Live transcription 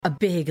a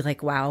big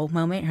like wow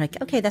moment. You're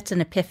like, okay, that's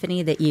an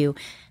epiphany that you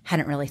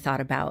hadn't really thought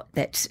about,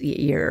 that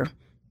your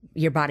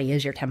body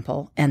is your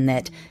temple and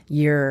that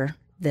you're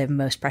the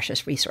most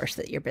precious resource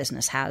that your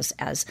business has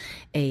as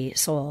a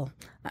sole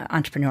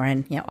entrepreneur.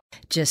 And,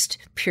 just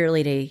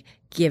purely to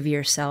give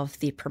yourself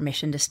the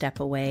permission to step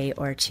away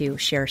or to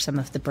share some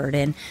of the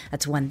burden.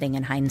 That's one thing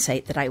in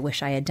hindsight that I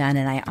wish I had done.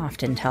 And I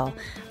often tell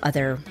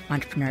other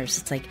entrepreneurs,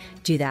 it's like,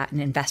 do that.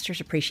 And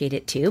investors appreciate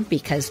it too,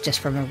 because just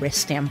from a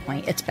risk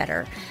standpoint, it's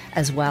better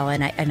as well.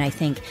 And I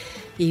think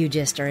you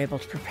just are able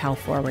to propel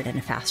forward in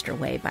a faster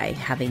way by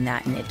having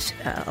that. And it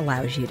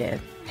allows you to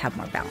have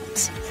more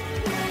balance.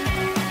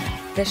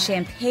 The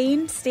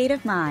champagne state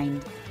of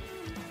mind.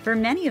 For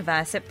many of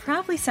us, it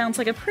probably sounds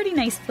like a pretty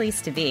nice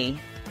place to be.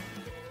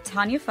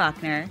 Tanya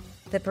Faulkner,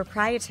 the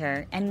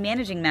proprietor and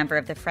managing member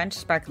of the French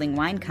sparkling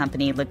wine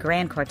company Le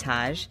Grand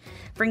Courtage,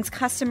 brings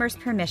customers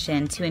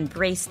permission to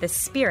embrace the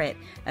spirit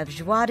of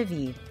joie de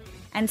vivre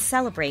and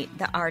celebrate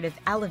the art of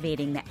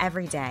elevating the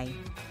everyday,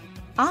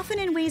 often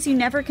in ways you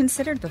never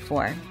considered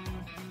before.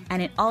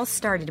 And it all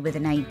started with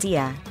an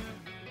idea,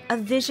 a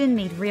vision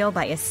made real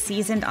by a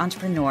seasoned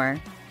entrepreneur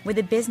with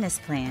a business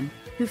plan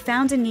who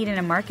found a need in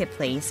a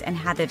marketplace and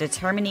had the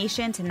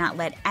determination to not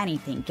let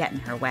anything get in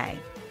her way.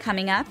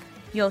 Coming up,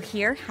 you'll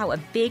hear how a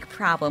big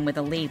problem with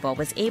a label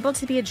was able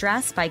to be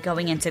addressed by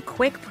going into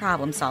quick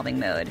problem-solving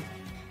mode,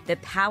 the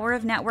power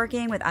of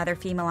networking with other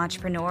female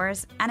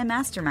entrepreneurs and a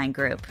mastermind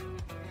group,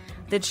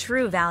 the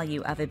true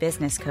value of a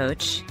business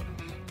coach,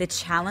 the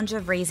challenge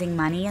of raising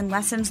money and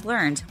lessons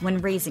learned when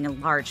raising a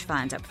large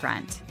fund up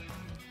front,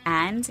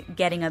 and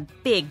getting a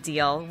big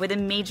deal with a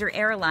major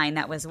airline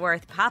that was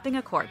worth popping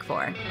a cork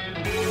for.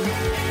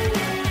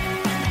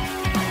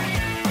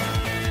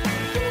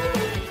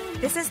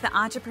 This is the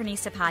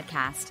Entreprenista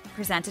Podcast,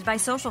 presented by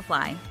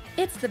Socialfly.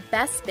 It's the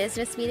best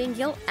business meeting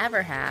you'll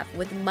ever have,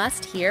 with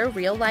must-hear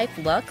real-life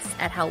looks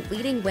at how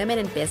leading women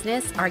in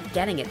business are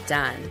getting it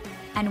done.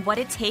 And what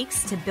it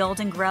takes to build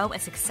and grow a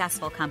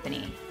successful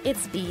company.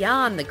 It's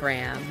beyond the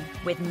gram.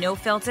 With no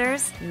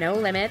filters, no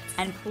limits,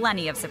 and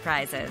plenty of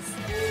surprises.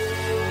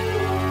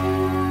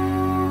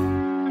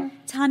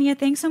 Tanya,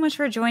 thanks so much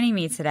for joining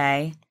me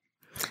today.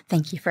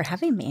 Thank you for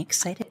having me.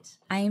 Excited.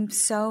 I'm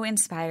so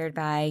inspired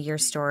by your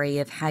story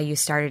of how you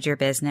started your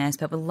business,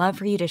 but would love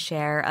for you to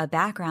share a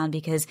background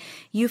because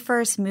you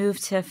first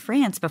moved to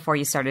France before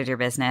you started your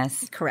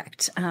business.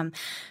 Correct.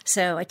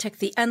 So I took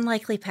the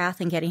unlikely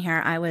path in getting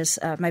here. I was,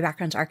 my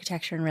background's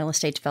architecture and real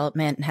estate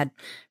development and had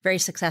a very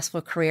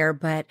successful career,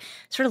 but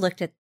sort of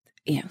looked at,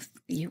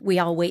 we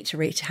all wait to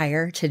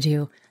retire to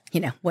do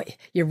what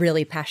you're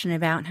really passionate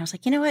about. And I was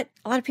like, you know what?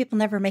 A lot of people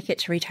never make it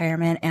to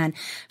retirement. And I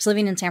was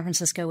living in San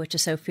Francisco, which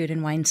is so food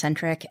and wine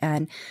centric,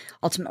 and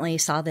ultimately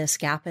saw this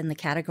gap in the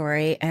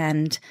category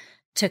and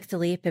took the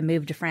leap and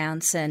moved to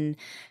France. And,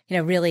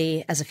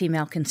 really as a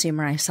female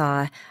consumer, I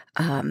saw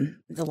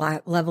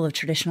the level of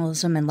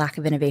traditionalism and lack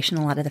of innovation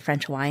in a lot of the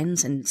French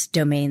wines, and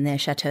Domaine, the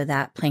Chateau,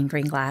 that plain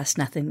green glass,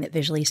 nothing that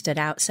visually stood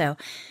out. So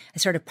I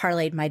sort of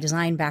parlayed my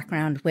design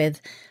background with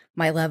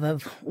my love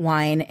of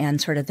wine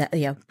and sort of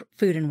the,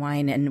 food and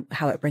wine and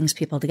how it brings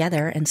people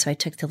together. And so I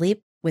took the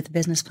leap with a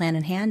business plan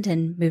in hand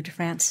and moved to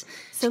France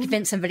to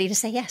convince somebody to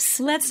say yes.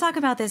 Let's talk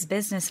about this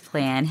business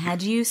plan.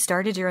 Had you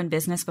started your own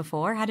business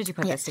before? How did you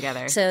put this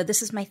together? So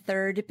this is my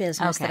third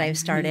business that I've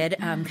started,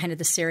 kind of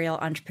the serial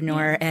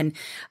entrepreneur, and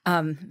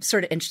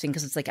sort of interesting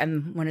because it's like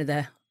I'm one of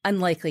the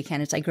unlikely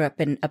candidates. I grew up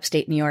in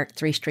upstate New York,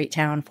 3-street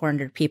town,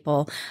 400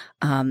 people,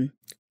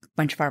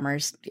 bunch of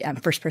farmers. I'm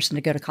the first person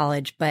to go to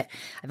college, but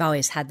I've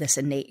always had this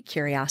innate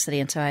curiosity.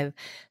 And so I've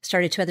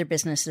started 2 other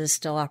businesses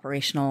still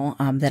operational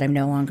that I'm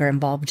no longer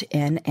involved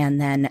in.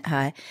 And then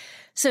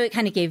so it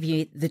kind of gave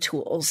you the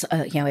tools,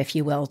 if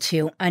you will,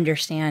 to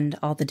understand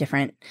all the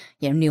different,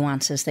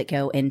 nuances that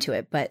go into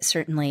it. But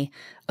certainly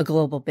a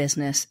global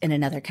business in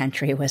another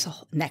country was a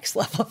next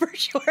level for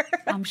sure.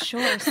 I'm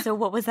sure. So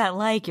what was that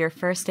like, your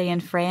first day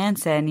in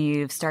France, and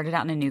you've started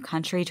out in a new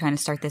country trying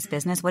to start this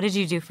business? What did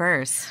you do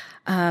first?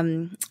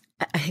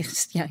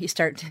 You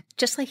start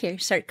just like here, you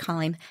start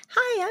calling,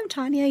 hi, I'm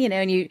Tanya,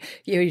 and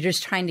you're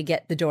just trying to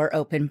get the door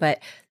open. But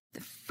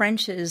the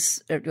French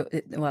is,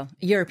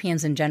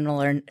 Europeans in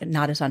general are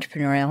not as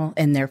entrepreneurial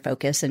in their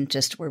focus, and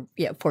just we're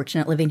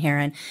fortunate living here.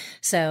 And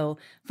so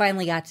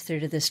finally got through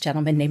to this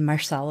gentleman named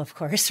Marcel, of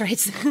course, right?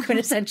 So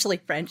quintessentially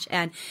French.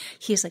 And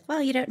he's like,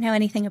 well, you don't know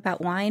anything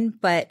about wine,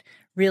 but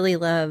really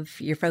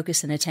love your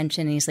focus and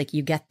attention. And he's like,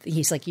 you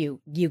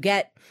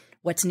get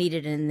what's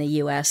needed in the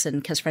U.S.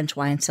 and because French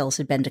wine sales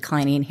had been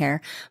declining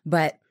here,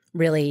 but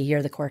really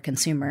you're the core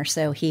consumer.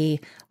 So he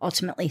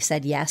ultimately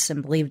said yes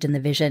and believed in the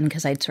vision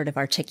because I'd sort of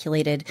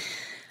articulated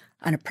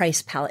on a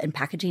price, palette, and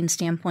packaging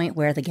standpoint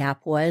where the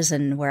gap was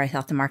and where I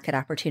thought the market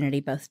opportunity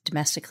both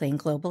domestically and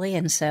globally.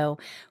 And so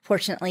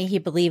fortunately he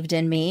believed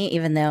in me,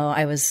 even though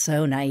I was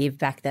so naive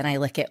back then. I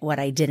look at what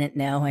I didn't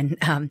know.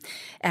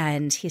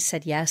 And he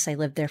said yes. I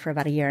lived there for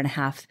about 1.5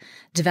 years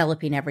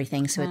developing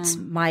everything. So it's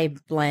my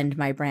blend,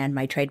 my brand,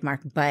 my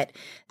trademark, but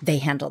they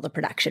handle the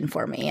production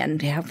for me.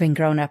 And having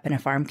grown up in a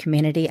farm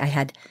community, I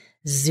had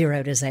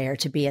zero desire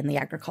to be in the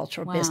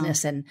agricultural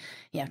business and,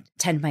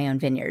 tend my own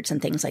vineyards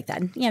and things like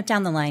that. And,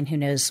 down the line, who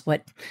knows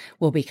what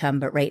will become.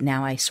 But right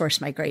now I source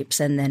my grapes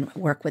and then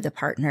work with a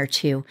partner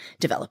to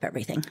develop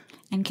everything.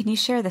 And can you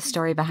share the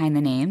story behind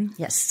the name?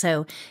 Yes.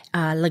 So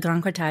Le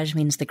Grand Courtage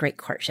means the great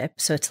courtship.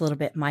 So it's a little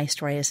bit my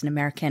story as an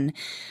American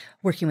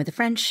working with the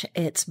French.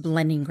 It's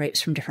blending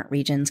grapes from different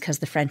regions because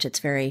the French, it's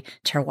very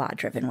terroir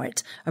driven, where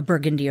it's a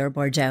Burgundy or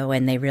Bordeaux,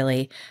 and they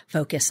really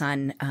focus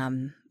on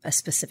a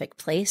specific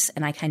place.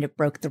 And I kind of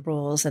broke the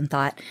rules and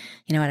thought,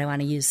 you know what, I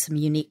want to use some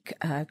unique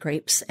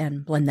grapes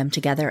and blend them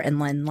together.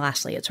 And then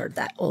lastly, it's sort of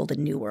that old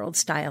and new world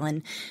style,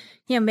 and,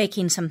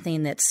 making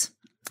something that's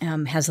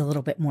has a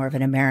little bit more of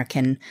an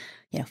American,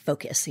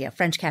 focus,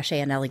 French cachet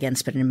and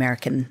elegance, but an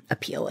American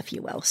appeal, if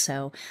you will.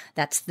 So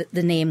that's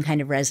the name kind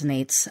of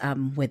resonates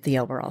with the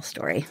overall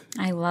story.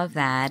 I love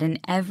that. And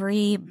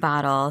every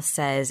bottle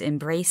says,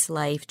 embrace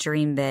life,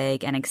 dream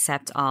big, and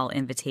accept all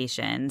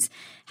invitations.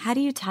 How do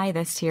you tie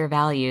this to your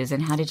values,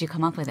 and how did you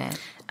come up with it?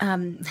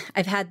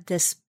 I've had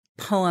this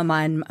poem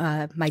on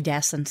my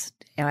desk since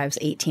I was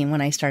 18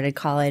 when I started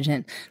college,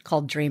 and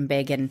called Dream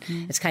Big. And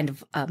it's kind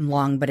of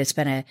long, but it's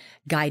been a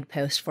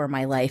guidepost for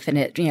my life. And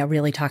it,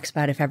 really talks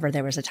about if ever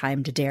there was a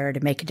time to dare to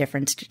make a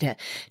difference, to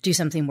do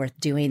something worth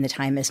doing, the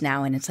time is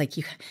now. And it's like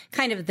you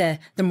kind of the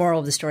moral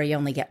of the story, you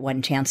only get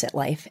one chance at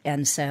life.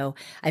 And so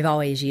I've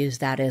always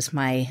used that as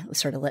my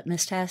sort of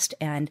litmus test.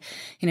 And,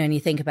 and you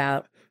think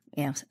about,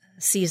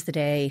 seize the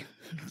day,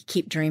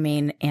 keep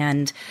dreaming.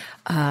 And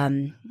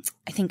I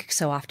think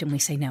so often we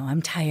say, no,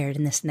 I'm tired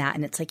and this and that.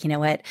 And it's like, you know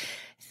what?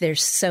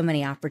 There's so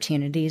many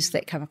opportunities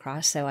that come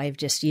across. So I've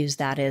just used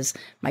that as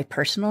my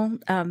personal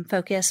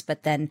focus,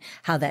 but then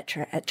how that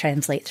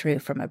translate through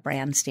from a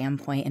brand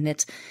standpoint. And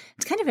it's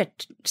kind of a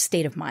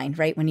state of mind,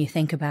 right? When you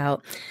think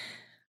about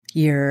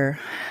your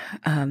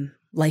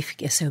life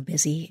is so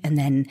busy. And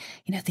then,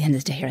 at the end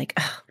of the day, you're like,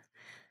 oh,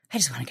 I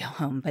just want to go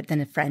home. But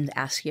then a friend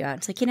asks you out.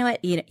 It's like, you know what?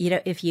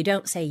 If you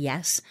don't say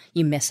yes,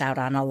 you miss out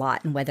on a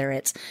lot. And whether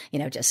it's,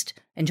 just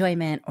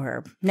enjoyment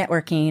or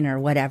networking or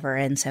whatever.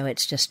 And so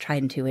it's just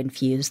trying to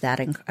infuse that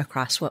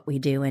across what we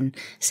do and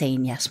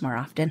saying yes more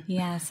often.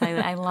 Yes,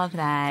 I love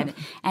that.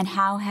 And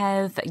how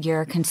have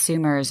your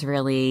consumers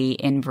really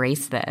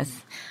embraced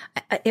this?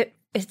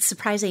 It's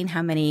surprising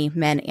how many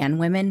men and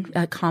women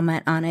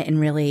comment on it and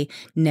really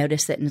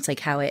notice it. And it's like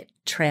how it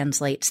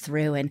translates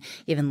through. And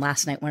even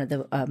last night, one of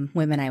the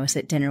women I was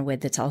at dinner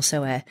with, that's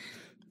also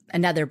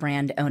another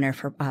brand owner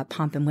for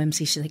Pomp and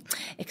Whimsy, she's like,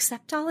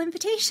 accept all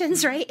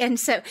invitations, right? And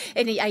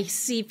I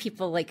see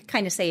people like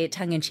kind of say it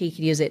tongue in cheek,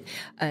 use it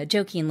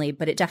jokingly,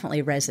 but it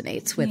definitely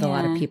resonates with a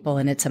lot of people.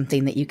 And it's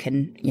something that you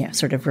can,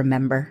 sort of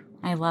remember.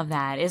 I love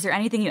that. Is there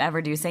anything you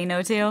ever do say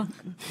no to?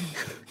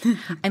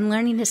 I'm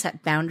learning to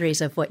set boundaries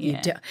of what you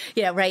do.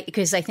 Right.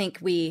 Because I think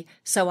we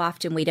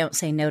don't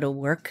say no to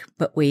work,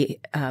 but we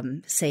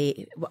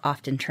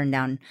often turn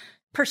down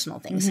personal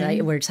things.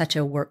 Mm-hmm. We're such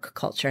a work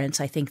culture. And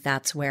so I think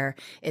that's where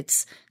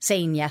it's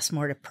saying yes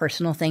more to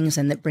personal things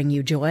and that bring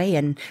you joy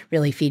and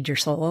really feed your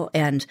soul,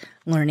 and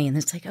learning. And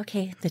it's like,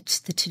 okay, the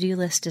to-do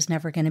list is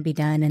never going to be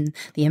done and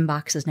the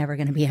inbox is never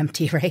going to be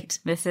empty, right?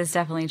 This is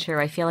definitely true.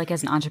 I feel like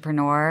as an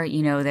entrepreneur,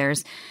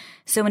 there's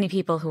so many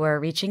people who are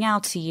reaching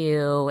out to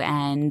you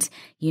and,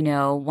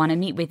 want to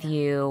meet with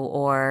you,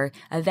 or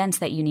events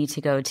that you need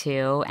to go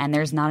to. And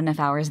there's not enough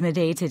hours in the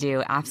day to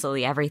do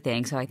absolutely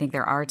everything. So I think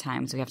there are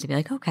times we have to be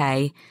like,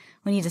 okay,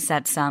 we need to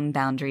set some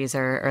boundaries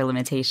or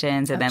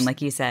limitations. And then,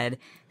 like you said,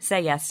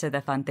 say yes to the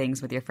fun things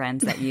with your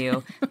friends that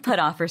you put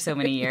off for so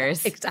many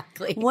years.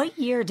 Exactly. What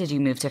year did you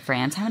move to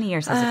France? How many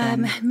years has it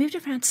been? I moved to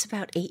France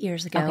about 8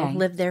 years ago. Okay.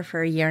 Lived there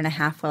for a year and a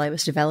half while I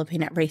was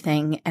developing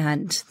everything,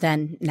 and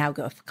then now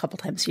go a couple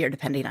times a year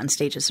depending on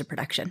stages of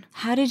production.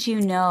 How did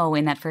you know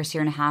in that first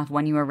year and a half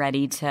when you were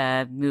ready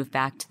to move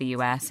back to the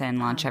U.S. and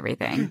launch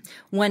everything?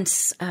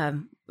 Once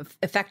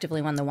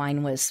effectively when the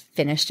wine was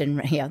finished and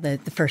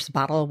the first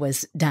bottle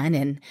was done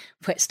and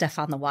put stuff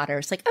on the water,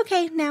 it's like,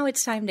 okay, now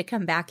it's time to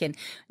come back. And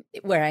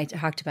where I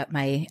talked about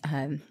my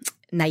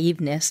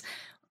naiveness,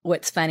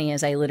 what's funny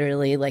is I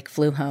literally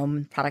flew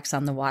home, products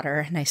on the water,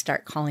 and I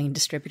start calling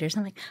distributors.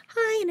 I'm like,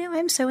 hi,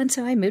 I'm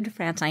so-and-so. I moved to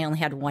France. I only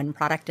had one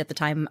product at the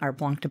time, our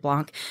Blanc de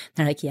Blanc.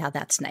 They're like, yeah,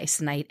 that's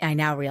nice. And I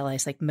now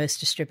realize most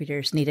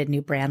distributors need a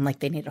new brand,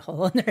 they need a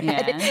hole in their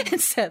head.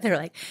 And so they're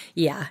like,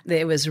 yeah,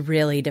 it was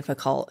really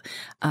difficult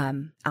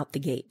out the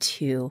gate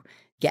to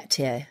get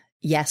to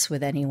yes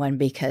with anyone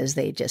because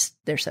there's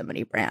so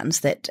many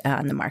brands that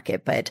on the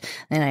market. But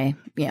then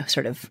I,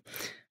 sort of,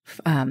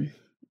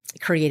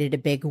 created a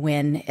big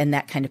win, and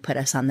that kind of put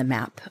us on the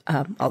map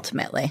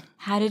ultimately.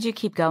 How did you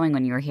keep going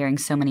when you were hearing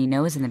so many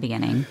no's in the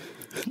beginning?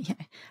 Yeah,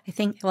 I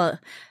think,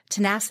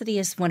 tenacity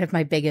is one of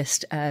my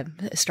biggest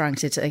strong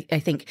suits. I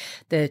think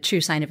the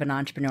true sign of an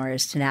entrepreneur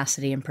is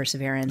tenacity and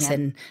perseverance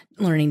and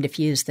learning to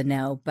fuse the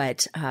no.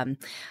 But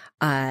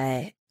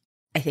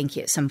I think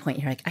at some point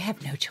you're like, I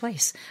have no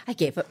choice. I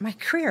gave up my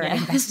career. I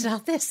invested all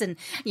this. And,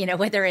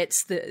 whether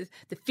it's the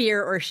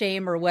fear or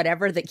shame or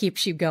whatever that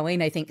keeps you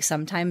going, I think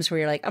sometimes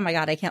where you're like, oh my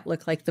God, I can't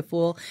look like the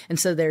fool. And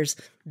so there's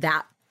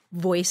that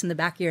voice in the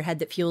back of your head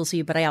that fuels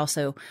you, but I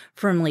also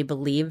firmly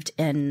believed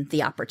in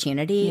the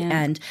opportunity. Yeah.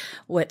 And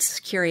what's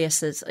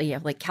curious is,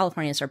 like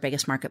California is our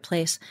biggest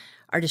marketplace.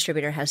 Our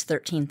distributor has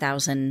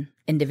 13,000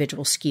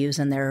 individual SKUs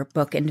in their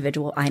book,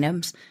 individual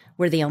items.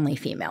 We're the only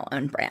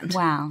female-owned brand.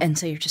 Wow. And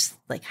so you're just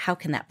like, how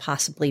can that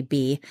possibly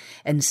be?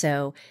 And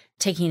so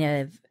taking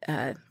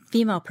a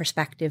female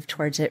perspective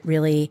towards it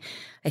really,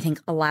 I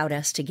think, allowed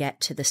us to get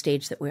to the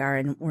stage that we are.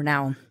 And we're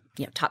now,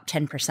 top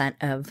 10%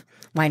 of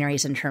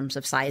wineries in terms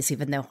of size,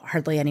 even though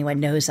hardly anyone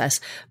knows us.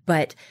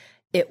 But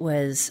it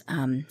was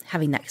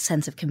having that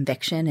sense of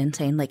conviction and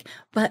saying like,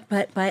 but,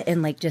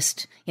 and like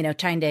just,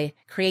 trying to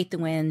create the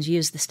wins,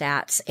 use the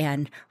stats,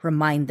 and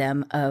remind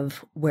them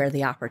of where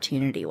the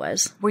opportunity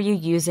was. Were you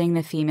using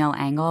the female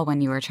angle when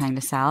you were trying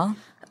to sell?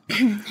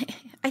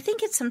 I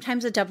think it's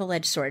sometimes a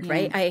double-edged sword,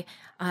 right?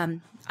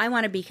 I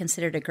want to be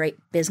considered a great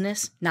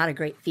business, not a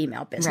great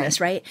female business,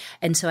 right?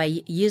 And so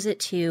I use it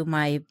to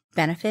my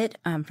benefit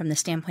from the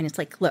standpoint. It's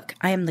like, look,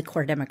 I am the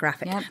core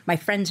demographic. Yep. My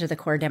friends are the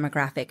core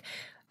demographic.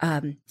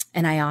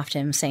 And I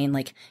often am saying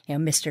like,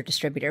 Mr.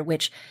 Distributor,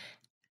 which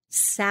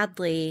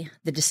sadly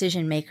the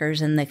decision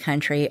makers in the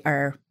country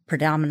are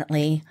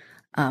predominantly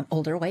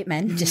older white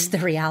men, just the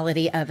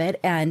reality of it.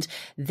 And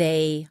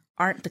they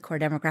aren't the core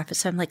demographic.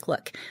 So I'm like,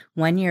 look,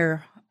 when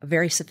you're a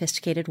very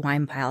sophisticated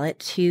wine palate,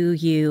 two,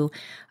 you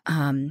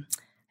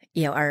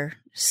are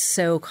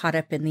so caught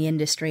up in the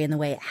industry and the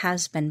way it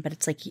has been, but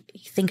it's like, you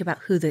think about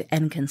who the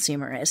end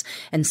consumer is.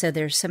 And so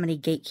there's so many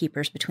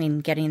gatekeepers between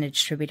getting a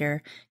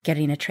distributor,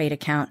 getting a trade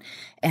account.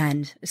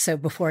 And so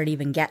before it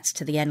even gets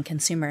to the end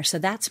consumer. So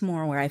that's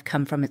more where I've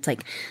come from. It's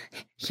like,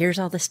 here's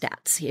all the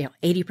stats,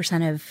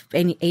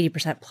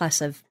 80%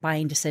 plus of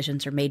buying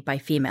decisions are made by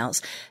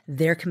females.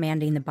 They're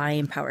commanding the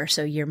buying power.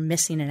 So you're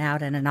missing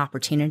out on an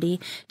opportunity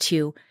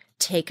to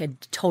take a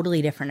totally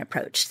different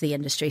approach to the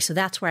industry. So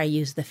that's where I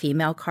use the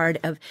female card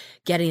of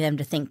getting them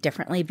to think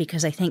differently,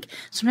 because I think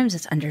sometimes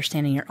it's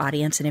understanding your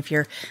audience. And if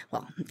you're,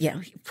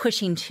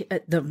 pushing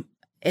to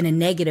in a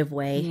negative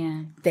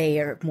way, they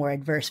are more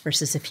adverse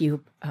versus if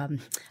you,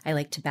 I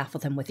like to baffle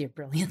them with your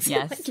brilliance.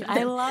 Yes,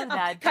 I love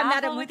that.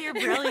 Baffle with your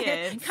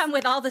brilliance. Come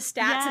with all the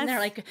stats and they're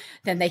like,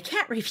 then they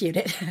can't refute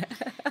it.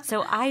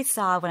 So I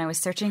saw when I was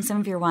searching some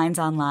of your wines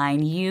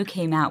online, you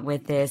came out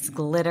with this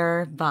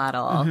glitter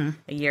bottle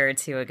a year or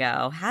two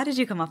ago. How did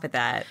you come up with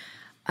that?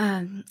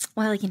 And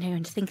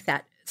to think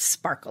that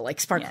sparkle, like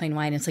sparkling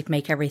wine, it's like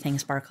make everything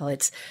sparkle.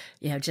 It's,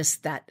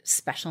 just that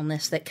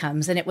specialness that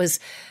comes. And it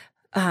was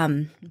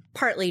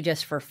partly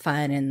just for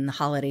fun in the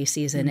holiday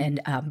season. And,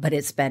 but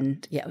it's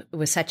been, it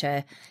was such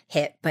a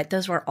hit, but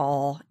those were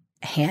all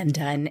hand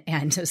done.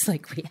 And it was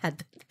like, we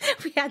had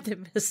the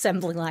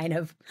assembly line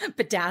of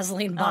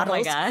bedazzling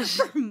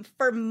bottles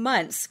for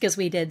months because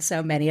we did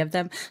so many of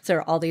them. So there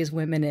were all these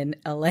women in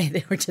LA,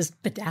 they were just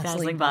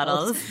bedazzling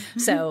bottles.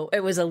 So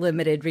it was a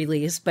limited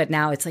release, but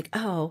now it's like,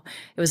 it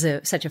was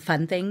such a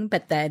fun thing.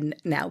 But then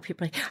now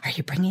people are like, are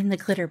you bringing the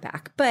glitter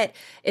back? But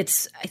I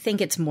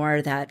think it's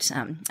more that,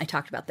 I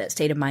talked about that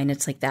state of mind.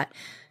 It's like that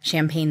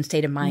champagne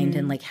state of mind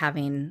and like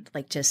having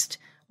like just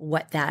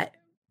what that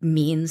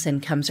means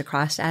and comes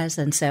across as.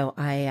 And so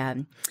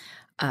I,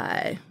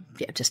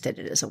 just did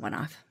it as a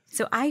one-off.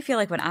 So I feel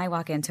like when I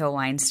walk into a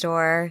wine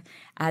store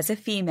as a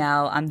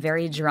female, I'm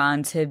very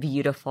drawn to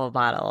beautiful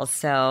bottles.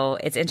 So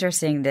it's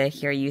interesting to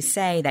hear you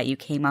say that you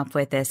came up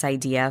with this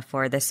idea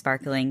for the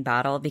sparkling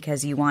bottle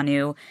because you want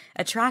to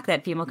attract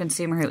that female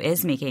consumer who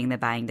is making the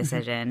buying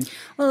decision.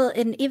 Well,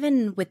 and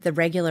even with the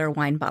regular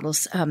wine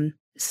bottles,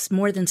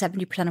 more than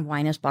 70% of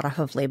wine is bought off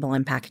of label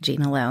and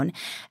packaging alone.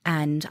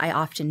 And I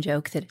often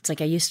joke that it's like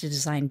I used to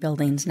design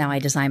buildings, now I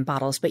design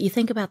bottles. But you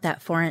think about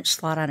that 4-inch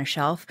slot on a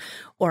shelf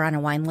or on a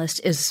wine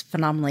list is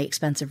phenomenally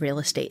expensive real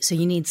estate. So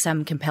you need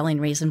some compelling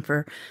reason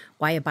for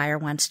why a buyer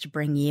wants to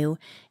bring you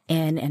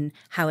in and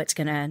how it's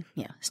going to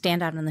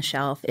stand out on the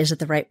shelf. Is it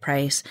the right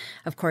price?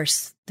 Of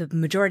course, the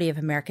majority of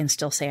Americans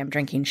still say I'm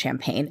drinking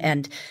champagne,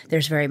 and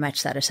there's very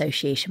much that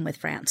association with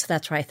France. So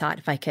that's why I thought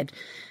if I could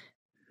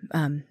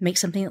make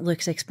something that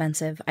looks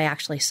expensive, I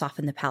actually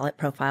soften the palette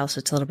profile so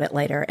it's a little bit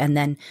lighter, and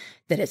then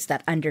that it's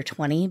that under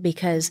 20,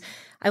 because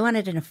I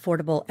wanted an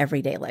affordable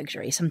everyday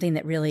luxury, something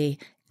that really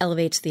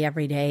elevates the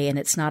everyday, and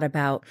it's not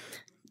about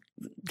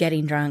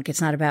getting drunk. It's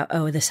not about,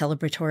 the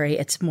celebratory.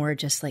 It's more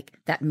just like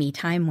that me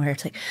time where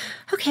it's like,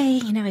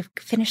 okay, I've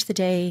finished the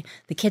day.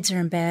 The kids are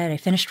in bed. I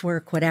finished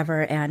work,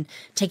 whatever. And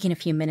taking a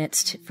few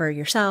minutes for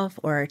yourself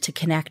or to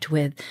connect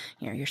with,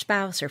 your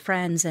spouse or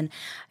friends. And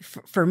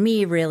for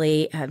me,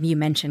 really, you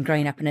mentioned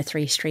growing up in a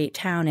 3-street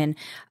town,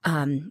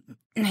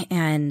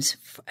 and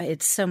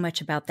it's so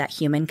much about that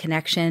human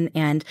connection.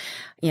 And,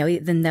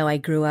 even though I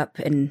grew up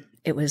and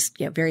it was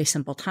very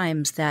simple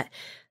times, that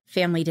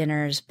family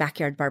dinners,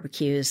 backyard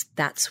barbecues.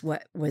 That's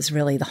what was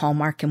really the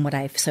hallmark and what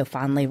I so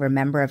fondly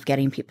remember of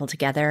getting people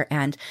together.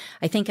 And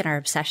I think in our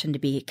obsession to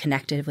be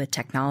connected with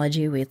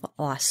technology, we've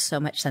lost so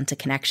much sense of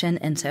connection.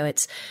 And so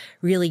it's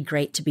really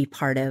great to be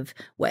part of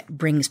what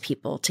brings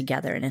people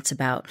together. And it's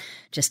about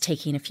just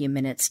taking a few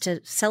minutes to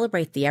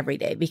celebrate the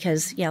everyday,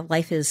 because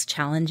life is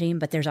challenging,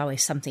 but there's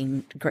always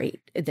something great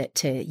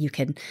that you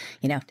can,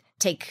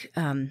 take,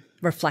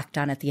 reflect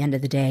on at the end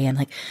of the day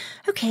and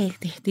okay,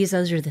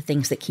 those are the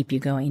things that keep you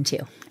going too.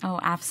 Oh,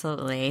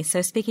 absolutely.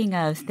 So speaking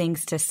of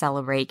things to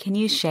celebrate, can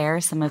you share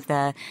some of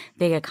the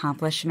big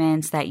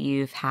accomplishments that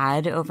you've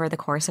had over the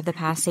course of the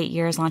past 8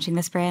 years launching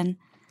this brand?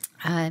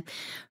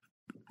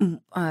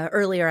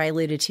 Earlier, I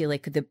alluded to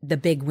the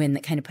big win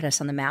that kind of put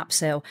us on the map.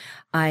 So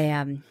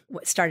I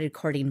started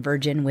courting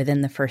Virgin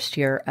within the first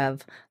year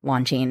of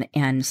launching,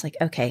 and it's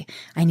okay,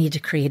 I need to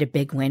create a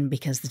big win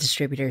because the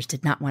distributors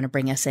did not want to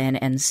bring us in.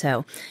 And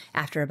so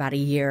after about a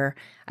year,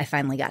 I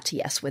finally got to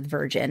yes with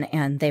Virgin,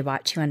 and they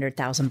bought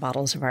 200,000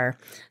 bottles of our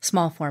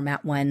small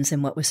format ones.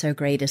 And what was so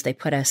great is they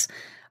put us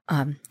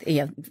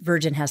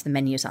Virgin has the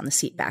menus on the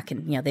seat back,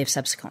 and they've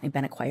subsequently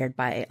been acquired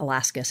by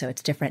Alaska, so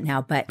it's different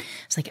now. But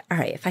it's all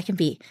right, if I can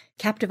be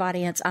captive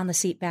audience on the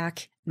seat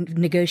back,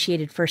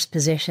 negotiated first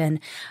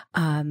position,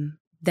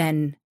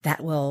 then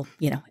that will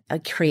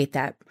create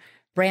that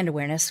brand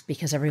awareness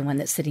because everyone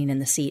that's sitting in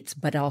the seats,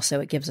 but also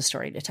it gives a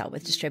story to tell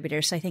with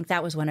distributors. So I think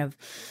that was one of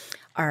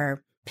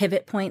our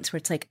pivot points where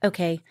it's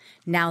okay,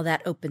 now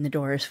that opened the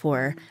doors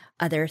for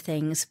other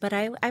things. But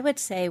I would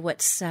say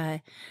what's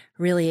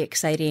really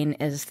exciting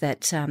is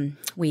that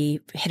we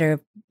hit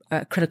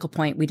a critical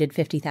point. We did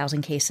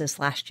 50,000 cases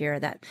last year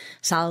that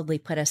solidly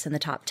put us in the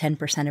top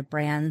 10% of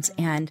brands.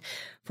 And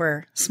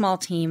for small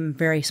team,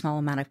 very small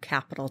amount of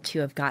capital to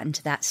have gotten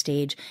to that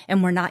stage.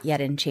 And we're not yet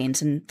in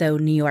chains. And though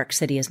New York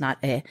City is not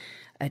a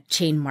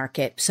chain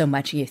market so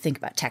much, you think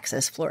about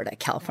Texas, Florida,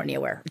 California,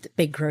 where the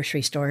big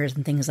grocery stores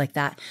and things like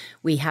that,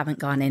 we haven't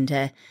gone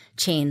into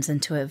chains,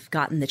 and to have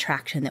gotten the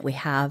traction that we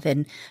have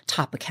in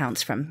top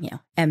accounts from,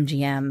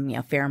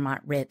 MGM,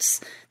 Fairmont, Ritz,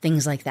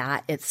 things like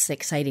that. It's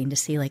exciting to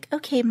see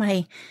okay,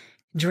 my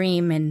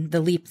dream and the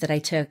leap that I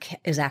took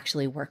is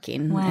actually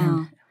working. Wow.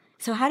 And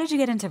so how did you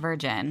get into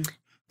Virgin?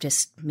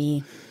 just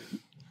me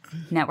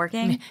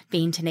networking,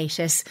 being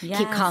tenacious, yes.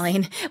 Keep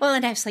calling. Well,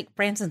 and I was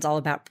Branson's all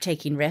about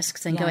taking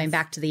risks and going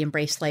back to the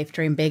embrace life,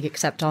 dream big,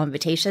 accept all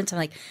invitations.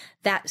 I'm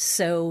that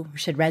so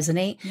should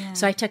resonate. Yeah.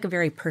 So I took a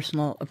very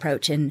personal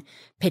approach in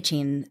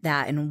pitching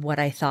that and what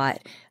I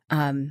thought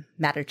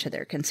mattered to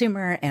their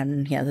consumer,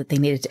 and that they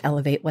needed to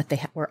elevate what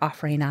they were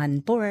offering on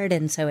board.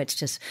 And so it's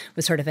just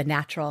was sort of a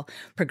natural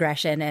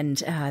progression.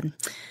 And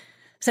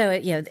so,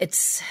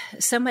 it's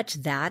so much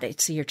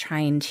that you're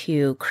trying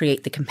to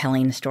create the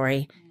compelling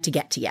story to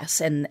get to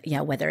yes. And,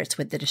 whether it's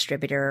with the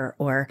distributor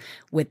or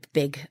with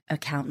big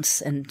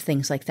accounts and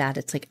things like that,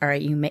 it's all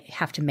right, you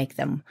have to make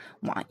them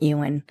want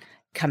you and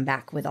come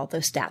back with all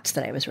those stats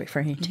that I was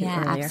referring to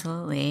earlier.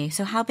 Absolutely.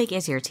 So how big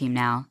is your team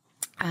now?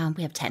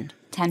 We have 10.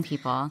 10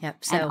 people.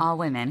 Yep. So and all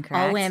women,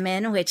 correct? All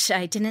women, which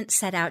I didn't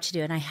set out to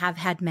do. And I have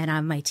had men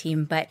on my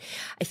team, but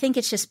I think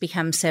it's just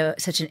become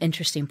such an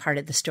interesting part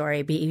of the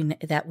story, being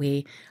that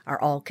we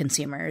are all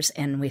consumers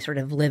and we sort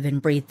of live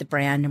and breathe the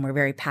brand, and we're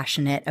very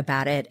passionate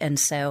about it. And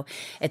so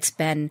it's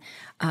been,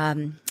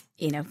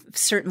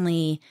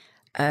 certainly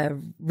a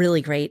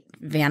really great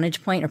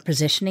vantage point or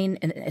positioning,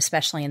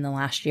 especially in the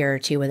last year or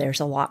two, where there's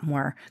a lot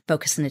more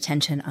focus and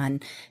attention on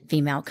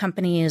female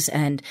companies,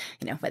 and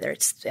whether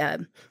it's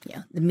the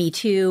Me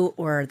Too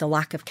or the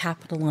lack of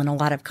capital, and a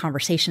lot of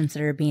conversations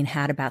that are being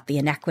had about the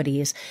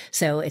inequities.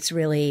 So it's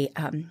really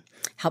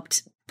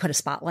helped put a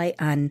spotlight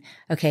on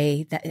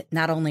that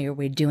not only are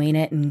we doing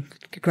it and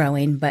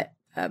growing, but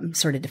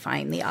sort of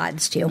defying the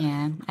odds too.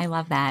 Yeah, I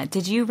love that.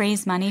 Did you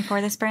raise money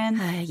for this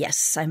brand?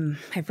 Yes,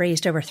 I've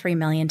raised over $3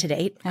 million to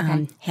date.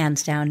 Okay.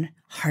 Hands down,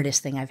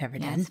 hardest thing I've ever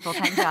done.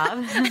 Full-time job.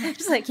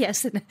 It's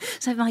yes. And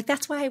so I'm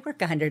that's why I work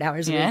 100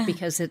 hours a week,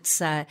 because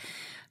it's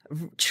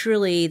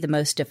truly the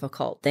most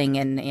difficult thing.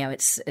 And,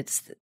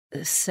 it's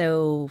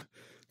so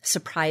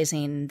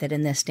surprising that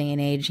in this day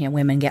and age,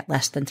 women get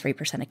less than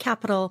 3% of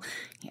capital,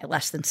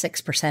 less than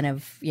 6%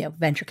 of,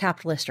 venture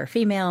capitalists are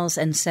females.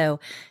 And so,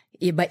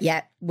 but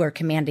yet we're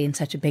commanding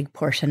such a big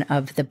portion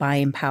of the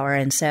buying power.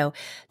 And so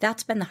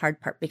that's been the hard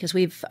part, because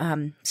we've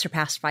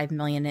surpassed 5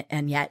 million,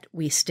 and yet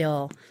we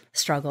still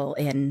struggle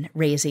in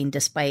raising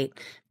despite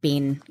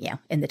being,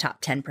 in the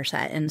top 10%.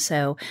 And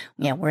so,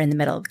 we're in the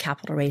middle of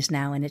capital raise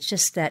now, and it's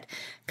just that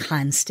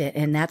constant.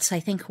 And that's, I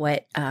think,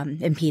 what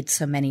impedes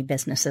so many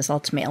businesses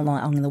ultimately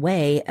along the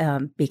way,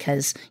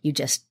 because you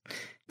just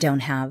don't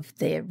have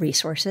the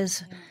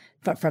resources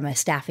from a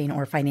staffing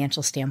or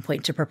financial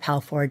standpoint to propel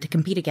forward to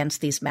compete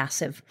against these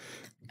massive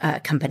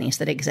companies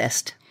that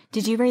exist.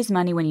 Did you raise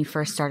money when you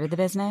first started the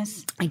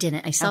business? I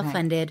didn't. I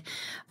self-funded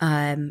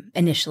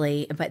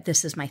initially, but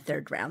this is my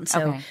third round.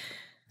 So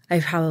I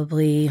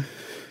probably,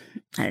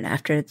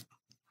 after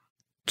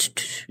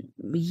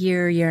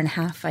year and a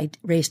half, I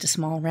raised a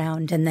small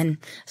round, and then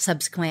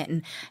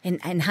subsequent. And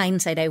in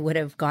hindsight, I would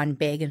have gone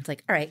big, and it's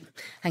like, all right,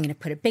 I'm going to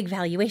put a big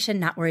valuation,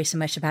 not worry so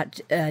much about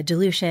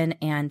dilution,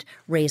 and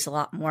raise a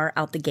lot more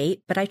out the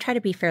gate. But I try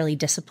to be fairly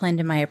disciplined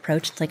in my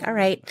approach. It's like, all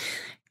right,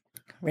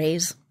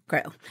 raise,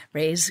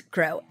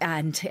 grow.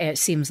 And it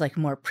seems like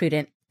more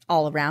prudent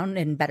all around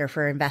and better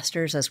for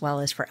investors as well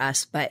as for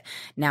us. But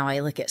now I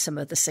look at some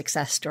of the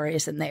success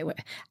stories, and they were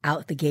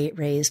out the gate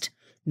raised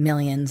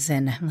millions.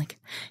 And I'm like,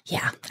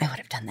 yeah, I would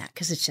have done that,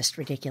 because it's just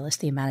ridiculous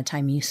the amount of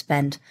time you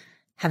spend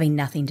having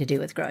nothing to do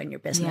with growing your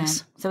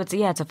business. Yeah. So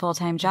it's a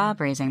full-time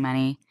job raising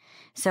money.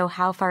 So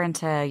how far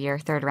into your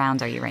third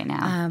round are you right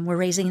now? We're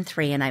raising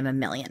 3 and I'm $1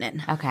 million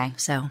in. Okay.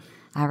 So.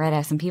 All right. I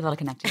have some people to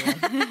connect you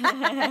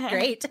with.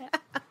 Great.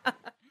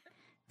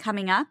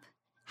 Coming up,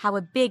 how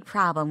a big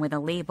problem with a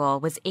label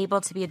was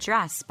able to be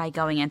addressed by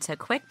going into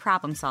quick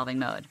problem-solving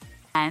mode.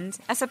 And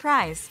a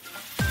surprise.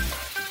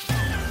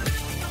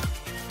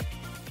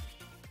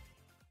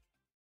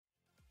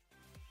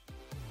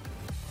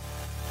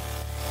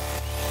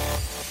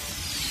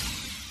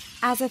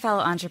 As a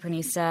fellow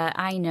entrepreneurista,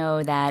 I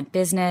know that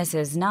business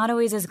is not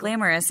always as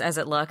glamorous as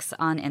it looks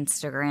on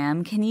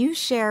Instagram. Can you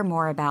share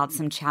more about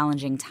some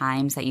challenging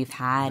times that you've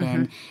had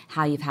and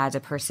how you've had to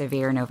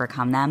persevere and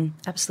overcome them?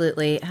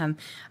 Absolutely.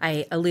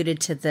 I alluded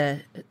to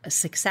the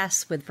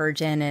success with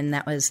Virgin, and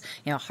that was,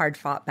 a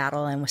hard-fought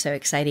battle and was so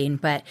exciting.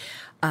 But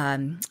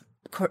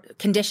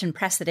condition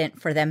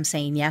precedent for them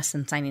saying yes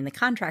and signing the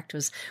contract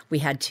was we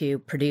had to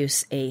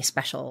produce a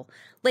special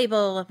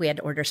label. We had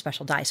to order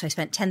special dye. So I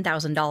spent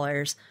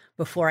 $10,000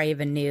 before I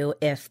even knew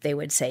if they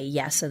would say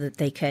yes, so that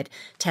they could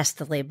test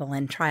the label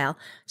and trial.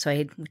 So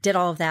I did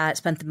all of that,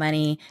 spent the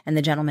money, and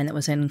the gentleman that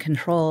was in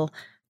control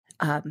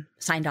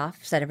signed off,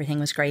 said everything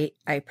was great.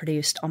 I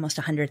produced almost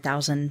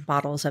 100,000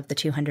 bottles of the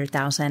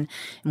 200,000.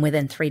 And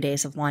within 3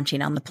 days of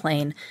launching on the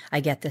plane, I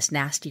get this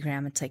nasty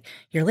gram. It's like,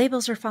 your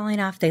labels are falling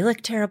off. They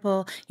look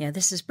terrible.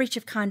 This is breach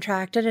of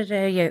contract,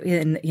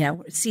 and,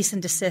 cease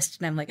and desist.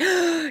 And I'm like,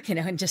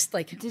 and just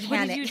like panic.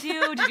 What did you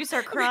do? Did you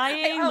start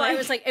crying? I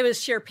was like, it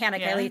was sheer panic.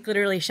 Yeah. I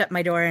literally shut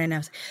my door, and I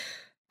was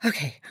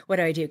okay, what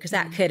do I do? Because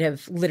that could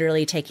have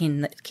literally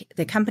taken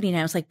the company. And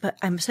I was like, but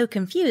I'm so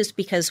confused,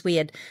 because we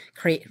had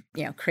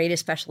created a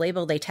special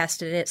label. They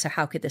tested it. So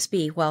how could this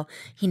be? Well,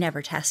 he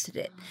never tested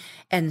it.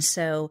 And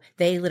so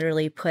they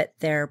literally put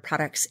their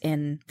products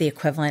in the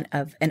equivalent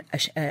of an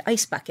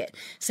ice bucket.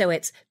 So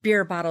it's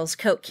beer bottles,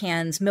 Coke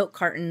cans, milk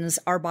cartons,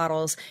 our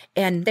bottles,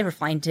 and they were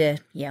flying to,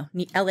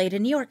 LA to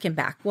New York and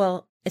back.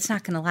 Well, it's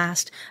not going to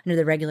last under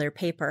the regular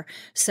paper.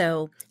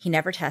 So he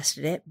never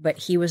tested it, but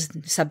he was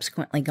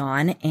subsequently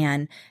gone.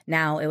 And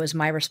now it was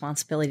my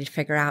responsibility to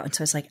figure out. And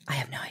so I was like, I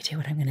have no idea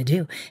what I'm going to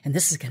do. And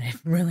this is going to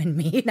ruin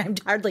me. And I'm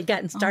hardly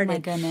gotten started. Oh my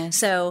goodness.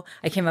 So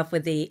I came up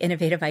with the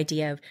innovative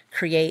idea of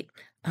create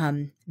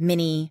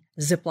mini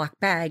Ziploc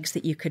bags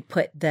that you could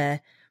put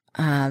the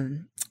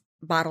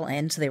bottle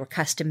in. So they were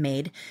custom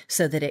made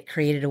so that it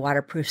created a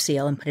waterproof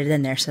seal, and put it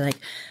in there. So like,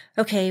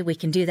 okay, we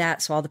can do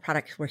that. So all the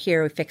products were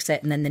here, we fix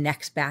it. And then the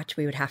next batch,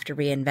 we would have to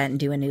reinvent and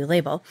do a new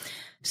label.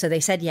 So they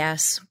said,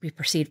 yes, we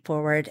proceed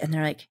forward. And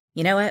they're like,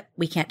 you know what?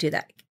 We can't do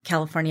that.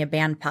 California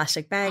banned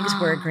plastic bags.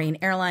 We're a green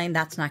airline.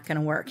 That's not going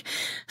to work.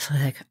 So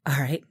they're like,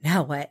 all right,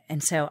 now what?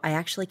 And so I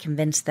actually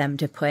convinced them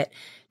to put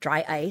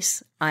dry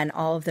ice on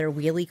all of their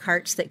wheelie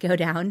carts that go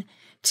down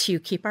to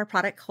keep our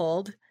product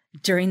cold.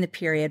 During the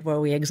period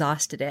where we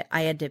exhausted it,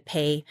 I had to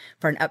pay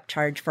for an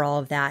upcharge for all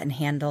of that and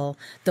handle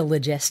the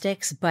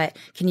logistics. But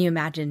can you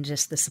imagine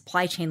just the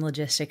supply chain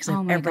logistics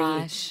of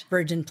every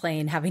Virgin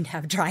plane having to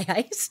have dry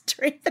ice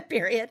during the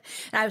period?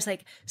 And I was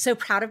like so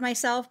proud of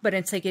myself, but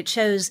it's like, it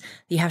shows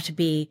you have to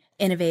be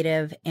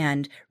innovative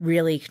and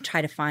really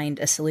try to find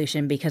a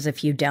solution, because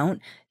if you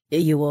don't,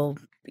 you will,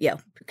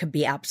 could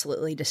be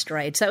absolutely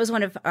destroyed. So that was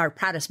one of our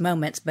proudest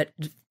moments, but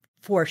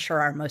for sure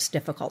our most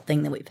difficult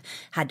thing that we've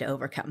had to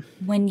overcome.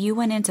 When you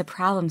went into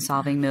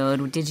problem-solving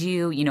mode, did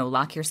you,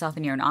 lock yourself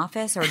in your own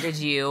office, or did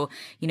you,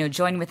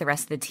 join with the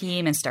rest of the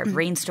team and start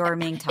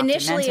brainstorming, talk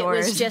Initially, to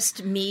mentors? It was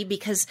just me,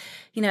 because,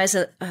 as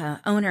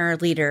a owner or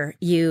leader,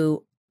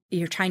 you're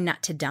trying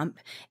not to dump,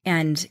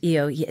 and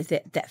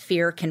that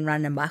fear can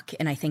run amok.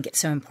 And I think it's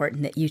so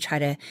important that you try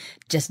to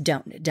just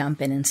don't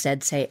dump, and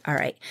instead say, all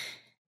right,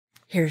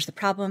 here's the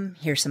problem,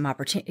 here's some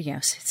opportunity,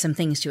 some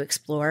things to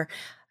explore.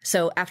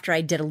 So after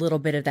I did a little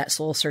bit of that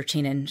soul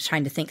searching and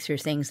trying to think through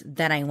things,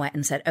 then I went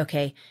and said,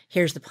 okay,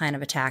 here's the plan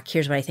of attack.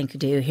 Here's what I think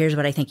you do. Here's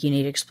what I think you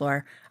need to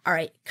explore. All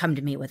right, come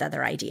to me with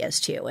other ideas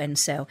too. And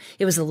so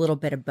it was a little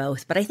bit of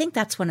both. But I think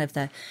that's one of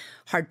the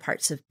hard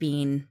parts of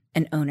being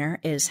an owner,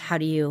 is how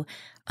do you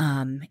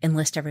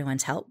enlist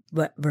everyone's help,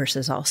 but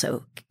versus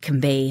also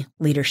convey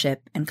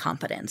leadership and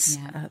confidence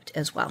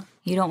as well.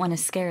 You don't want to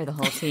scare the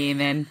whole team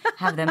and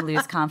have them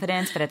lose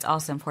confidence, but it's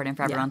also important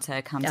for everyone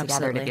to come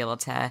together to be able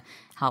to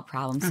help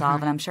problem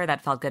solve. And I'm sure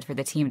that felt good for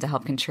the team to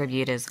help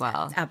contribute as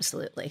well.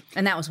 Absolutely.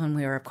 And that was when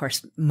we were, of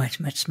course, much,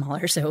 much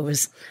smaller. So it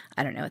was,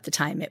 I don't know, at the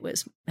time it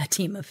was a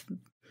team of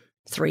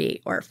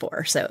 3 or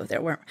 4. So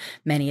there weren't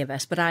many of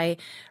us, but I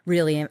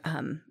really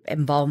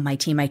involved my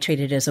team. I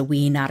treated it as a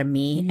we, not a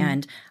me.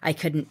 And I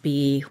couldn't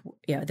be,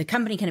 the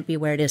company couldn't be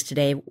where it is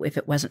today if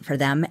it wasn't for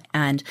them.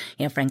 And,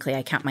 frankly,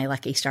 I count my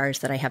lucky stars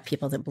that I have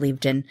people that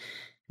believed in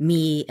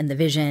me and the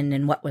vision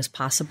and what was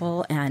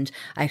possible. And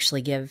I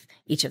actually give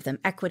each of them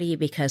equity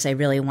because I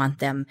really want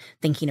them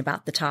thinking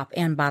about the top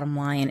and bottom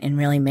line and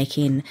really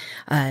making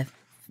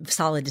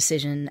solid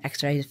decision,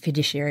 extra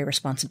fiduciary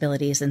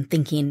responsibilities, and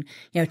thinking,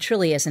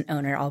 truly as an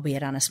owner,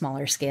 albeit on a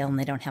smaller scale, and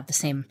they don't have the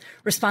same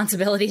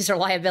responsibilities or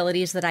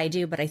liabilities that I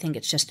do. But I think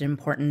it's just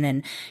important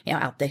and,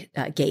 out the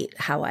gate,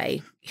 how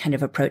I kind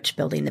of approach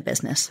building the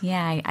business.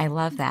 Yeah, I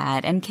love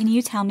that. And can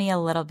you tell me a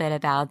little bit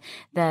about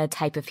the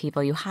type of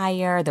people you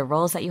hire, the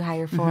roles that you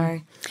hire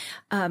for?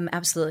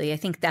 Absolutely. I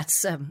think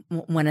that's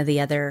one of the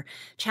other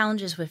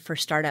challenges for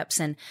startups.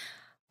 And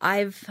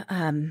I've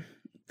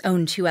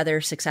own 2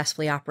 other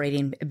successfully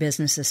operating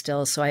businesses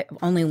still. So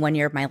only 1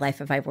 year of my life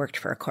have I worked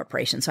for a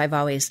corporation. So I've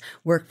always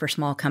worked for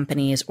small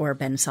companies or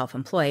been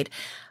self-employed.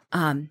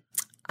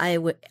 I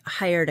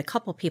hired a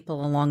couple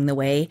people along the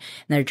way in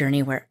their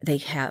journey where they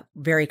have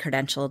very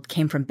credentialed,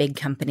 came from big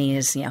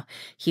companies,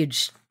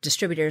 huge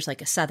distributors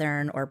like a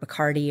Southern or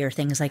Bacardi or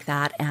things like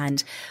that,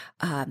 and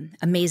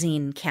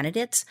amazing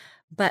candidates.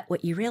 But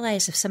what you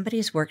realize, if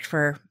somebody's worked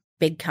for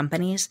big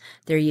companies,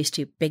 they're used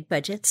to big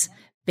budgets,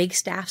 big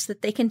staffs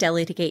that they can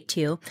delegate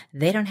to.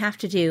 They don't have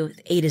to do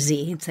A to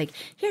Z. It's like,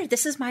 here,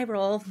 this is my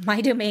role, my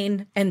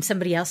domain, and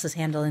somebody else is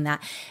handling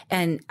that.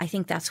 And I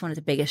think that's one of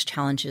the biggest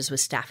challenges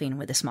with staffing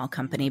with a small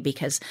company,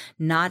 because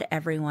not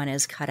everyone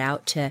is cut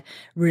out to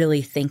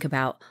really think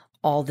about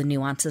all the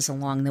nuances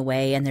along the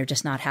way. And they're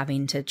just not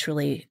having to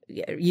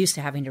used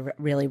to having to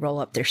really roll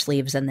up their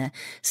sleeves in the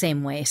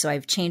same way. So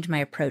I've changed my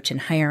approach in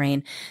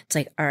hiring. It's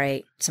like, all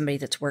right, somebody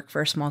that's worked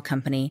for a small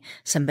company,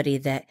 somebody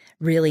that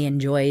really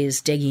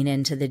enjoys digging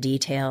into the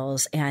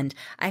details. And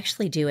I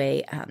actually do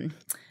a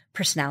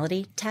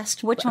personality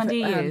test. Which one do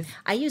you use?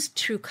 I use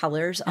True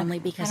Colors only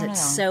because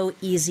it's so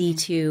easy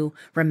to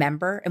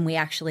remember. And we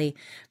actually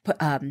put,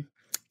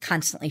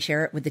 constantly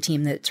share it with the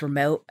team that's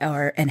remote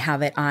and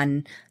have it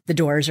on the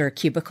doors or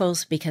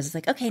cubicles, because it's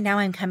like, okay, now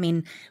I'm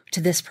coming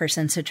to this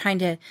person. So trying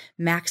to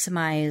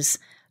maximize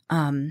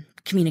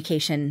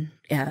communication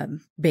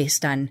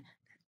based on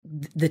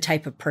the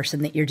type of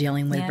person that you're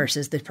dealing with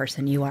versus the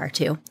person you are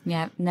too.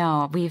 Yeah,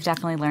 no, we've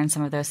definitely learned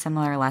some of those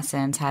similar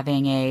lessons.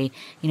 Having a,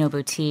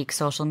 boutique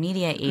social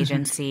media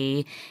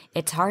agency,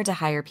 it's hard to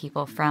hire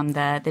people from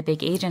the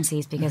big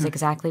agencies because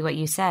exactly what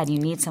you said, you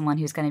need someone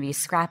who's going to be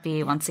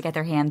scrappy, wants to get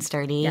their hands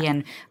dirty,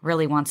 and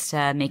really wants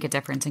to make a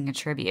difference and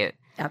contribute.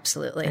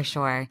 Absolutely. For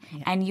sure.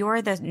 Yeah. And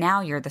you're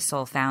the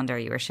sole founder,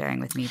 you were sharing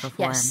with me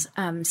before. Yes.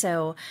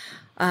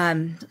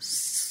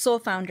 Sole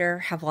founder,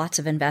 have lots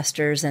of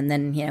investors, and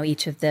then,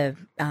 each of the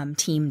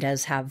team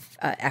does have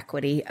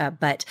equity.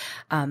 But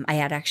I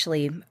had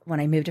actually, when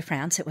I moved to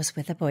France, it was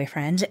with a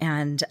boyfriend,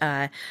 and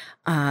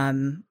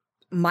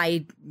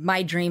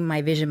my dream,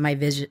 my vision,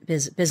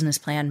 business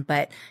plan,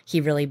 but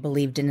he really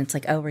believed in it's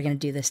like, oh, we're going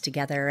to do this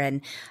together.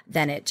 And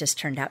then it just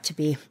turned out to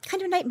be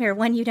kind of a nightmare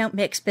when you don't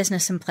mix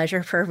business and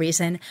pleasure for a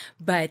reason.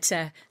 But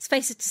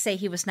suffice it to say,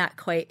 he was not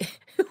quite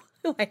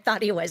who I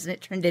thought he was. And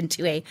it turned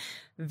into a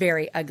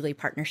very ugly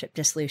partnership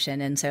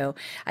dissolution. And so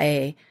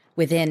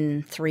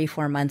within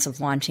 3-4 months of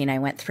launching, I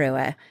went through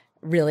a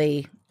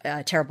really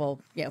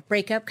terrible,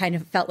 breakup, kind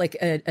of felt like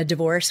a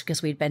divorce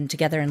because we'd been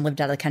together and lived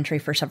out of the country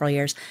for several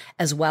years,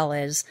 as well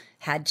as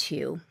had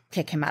to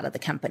kick him out of the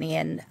company.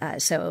 And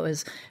so it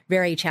was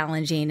very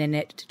challenging, and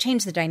it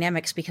changed the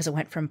dynamics because it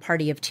went from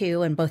party of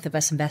 2 and both of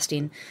us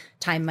investing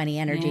time, money,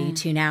 energy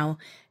to now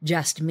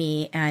just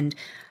me. And,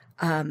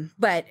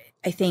 but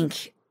I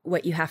think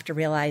what you have to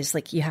realize,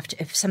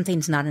 if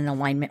something's not in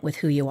alignment with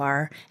who you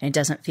are and it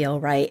doesn't feel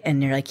right,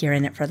 and you're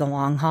in it for the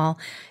long haul,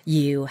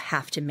 you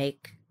have to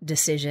make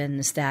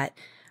decisions that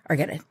are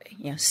going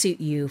to,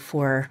 suit you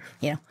for,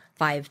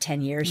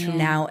 5-10 years from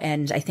now.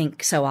 And I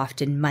think so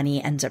often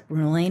money ends up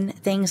ruling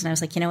things. And I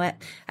was like, you know what?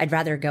 I'd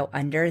rather go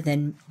under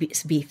than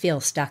feel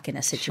stuck in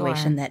a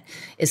situation that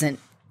isn't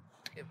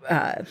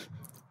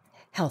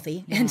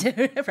healthy.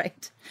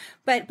 Right.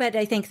 But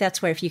I think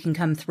that's where if you can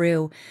come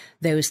through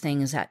those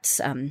things,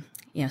 that's,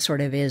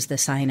 sort of is the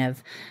sign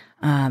of,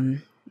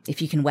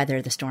 if you can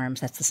weather the storms,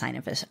 that's the sign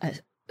of a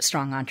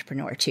strong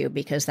entrepreneur too,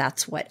 because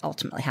that's what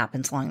ultimately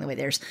happens along the way.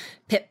 There's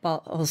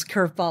pitfalls,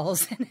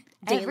 curveballs,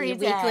 daily,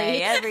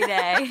 weekly, every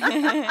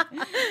day,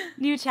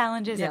 new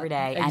challenges every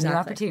day, and new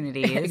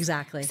opportunities.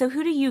 Exactly. So,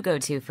 who do you go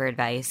to for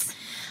advice?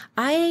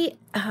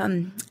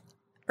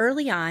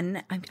 Early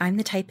on, I'm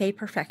the type A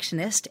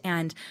perfectionist,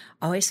 and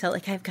always felt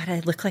like I've got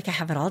to look like I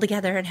have it all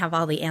together and have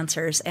all the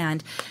answers.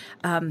 And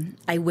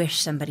I wish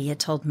somebody had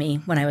told me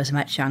when I was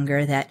much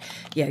younger that,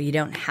 you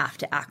don't have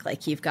to act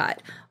like you've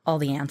got all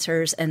the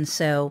answers. And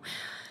so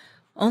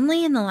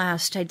only in the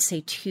last, I'd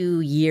say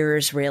 2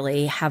 years,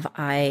 really, have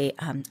I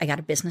got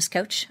a business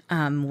coach,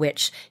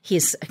 which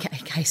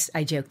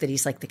I joke that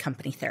he's like the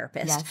company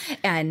therapist. Yes.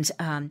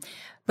 And,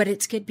 but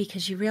it's good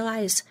because you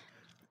realize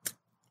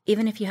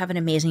even if you have an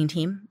amazing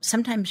team,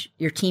 sometimes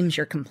your team's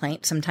your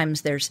complaint.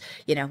 Sometimes there's,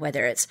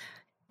 whether it's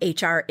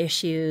HR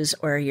issues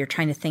or you're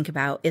trying to think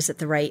about, is it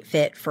the right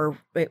fit for,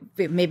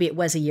 maybe it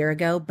was a year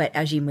ago, but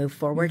as you move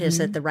forward,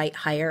 is it the right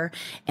hire?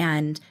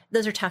 And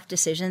those are tough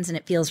decisions and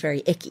it feels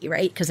very icky,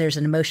 right? Because there's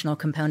an emotional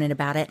component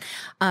about it.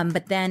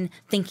 But then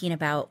thinking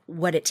about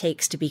what it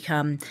takes to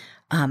become,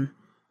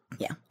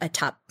 a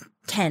top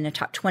 10, a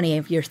top 20,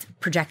 if you're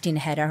projecting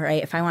ahead, all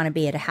right, if I want to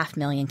be at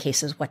 500,000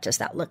 cases, what does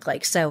that look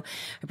like? So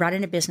I brought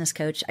in a business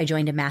coach. I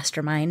joined a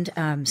mastermind.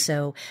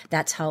 So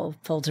that's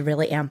helpful to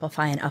really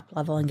amplify and up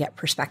level and get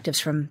perspectives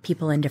from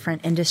people in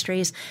different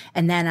industries.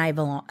 And then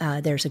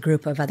there's a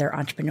group of other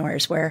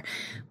entrepreneurs where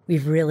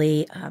we've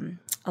really,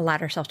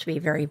 allowed ourselves to be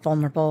very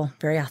vulnerable,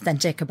 very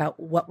authentic about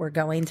what we're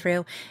going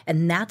through.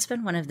 And that's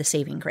been one of the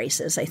saving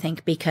graces, I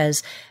think,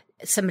 because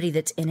somebody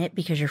that's in it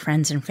because your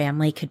friends and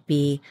family could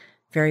be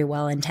very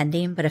well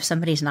intending, but if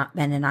somebody's not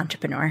been an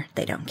entrepreneur,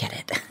 they don't get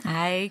it.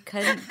 I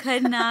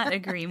could not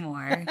agree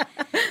more.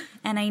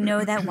 And I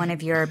know that one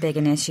of your big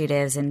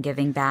initiatives in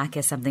giving back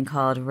is something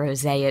called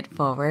Rose It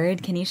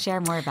Forward. Can you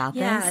share more about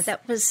this? Yeah,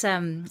 that was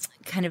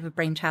kind of a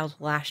brainchild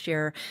last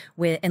year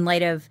in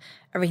light of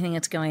everything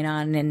that's going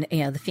on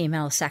in the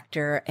female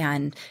sector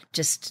and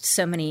just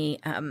so many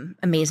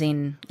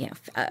amazing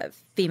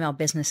female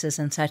businesses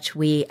and such.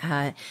 We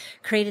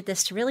created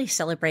this to really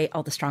celebrate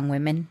all the strong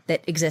women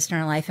that exist in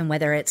our life, and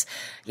whether it's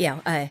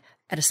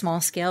at a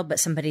small scale, but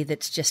somebody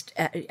that's just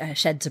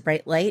sheds a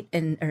bright light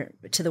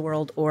to the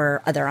world,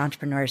 or other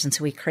entrepreneurs. And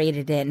so we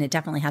created it, and it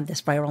definitely had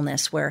this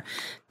viralness where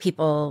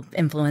people,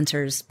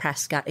 influencers,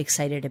 press got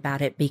excited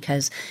about it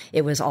because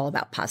it was all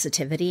about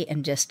positivity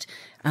and just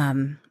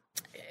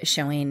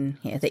showing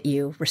that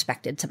you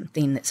respected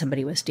something that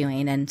somebody was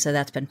doing. And so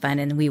that's been fun.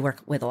 And we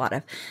work with a lot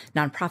of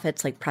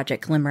nonprofits like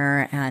Project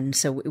Glimmer. And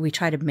so we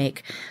try to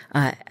make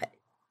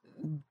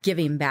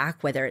giving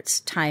back, whether it's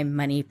time,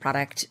 money,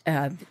 product,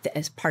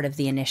 as part of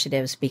the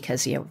initiatives,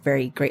 because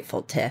very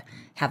grateful to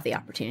have the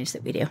opportunities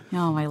that we do.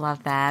 Oh, I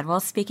love that. Well,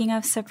 speaking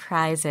of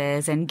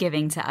surprises and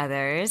giving to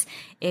others,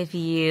 if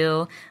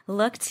you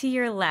look to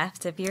your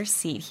left of your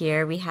seat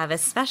here, we have a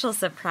special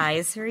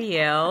surprise for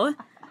you.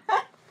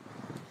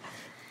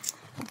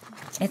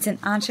 It's an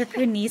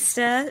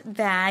Entreprenista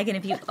bag, and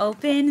if you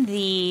open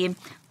the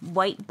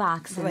white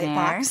box in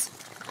there.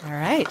 All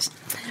right.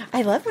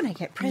 I love when I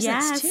get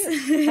presents,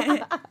 too.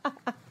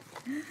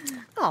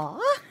 Aw.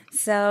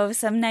 So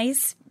some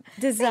nice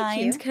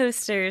designed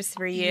coasters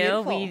for you.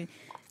 Beautiful. We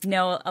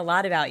know a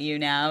lot about you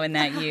now, and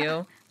that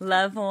you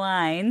love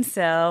wine,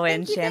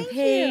 and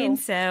champagne.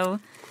 So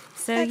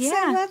That's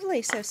yeah. so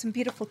lovely. So some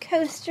beautiful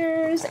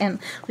coasters, and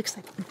looks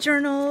like a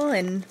journal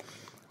and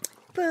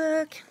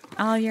book.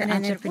 All your And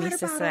then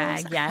Entreprenista water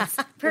swag, bottles. yes.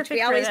 Which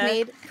we always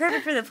need.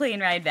 Perfect for the plane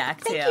ride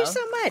back, too. Thank you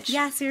so much.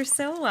 Yes, you're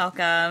so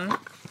welcome.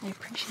 I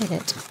appreciate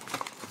it.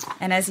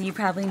 And as you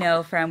probably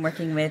know from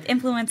working with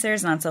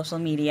influencers and on social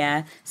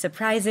media,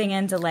 surprising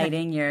and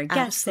delighting your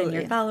guests and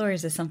your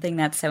followers is something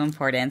that's so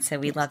important. So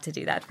we'd love to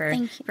do that for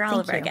all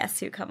of our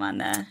guests who come on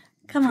the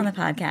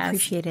podcast.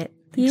 Appreciate it.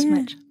 Thanks so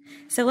much.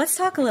 So let's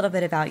talk a little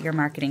bit about your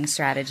marketing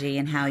strategy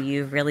and how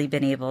you've really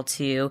been able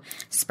to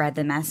spread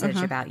the message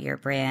about your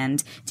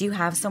brand. Do you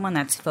have someone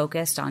that's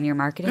focused on your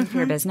marketing for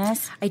your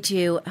business? I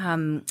do.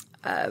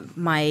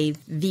 My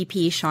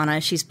VP,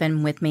 Shauna, she's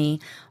been with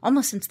me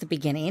almost since the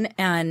beginning,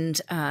 and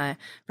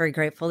very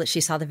grateful that she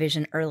saw the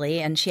vision early.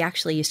 And she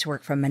actually used to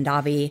work for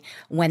Mondavi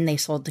when they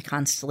sold to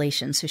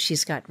Constellation. So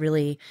she's got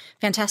really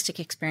fantastic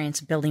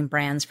experience building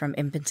brands from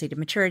infancy to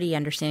maturity,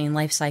 understanding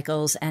life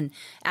cycles. And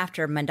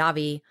after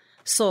Mondavi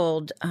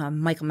sold,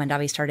 Michael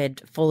Mondavi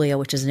started Folio,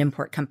 which is an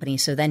import company.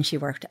 So then she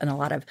worked on a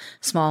lot of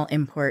small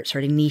import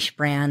sort of niche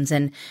brands,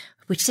 and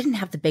which didn't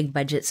have the big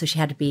budget. So she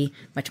had to be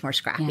much more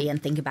scrappy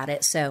and think about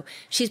it. So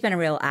she's been a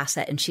real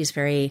asset, and she's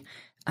very,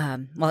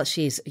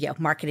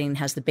 marketing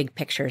has the big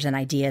pictures and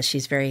ideas.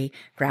 She's very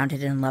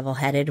grounded and level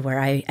headed, where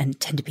I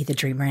tend to be the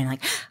dreamer and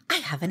like, I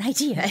have an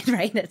idea,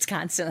 right? It's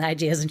constant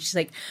ideas. And she's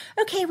like,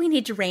 okay, we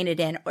need to rein it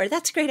in, or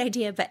that's a great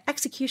idea, but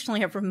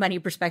executionally or from a money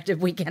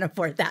perspective, we can't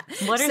afford that.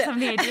 What are some of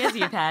the ideas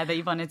you've had that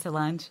you've wanted to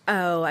launch?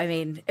 Oh, I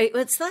mean,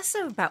 it's less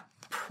so about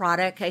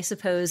product, I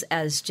suppose,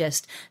 as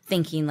just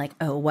thinking like,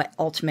 oh, what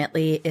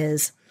ultimately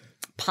is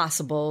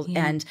possible.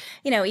 Yeah. And,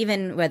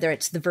 even whether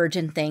it's the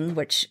Virgin thing,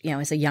 which,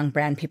 as a young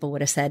brand, people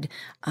would have said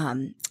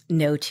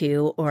no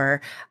to,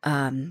 or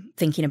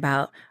thinking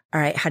about, all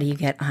right, how do you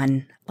get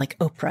on like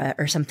Oprah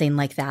or something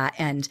like that,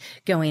 and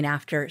going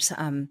after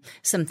some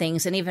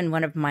things. And even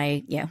one of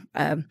my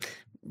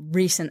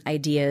recent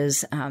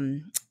ideas,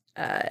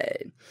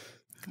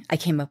 I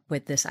came up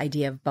with this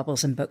idea of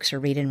Bubbles and Books, or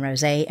Read and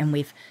Rosé, and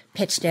we've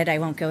pitched it. I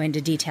won't go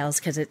into details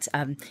because it's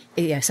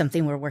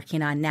something we're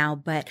working on now.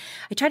 But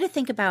I try to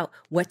think about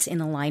what's in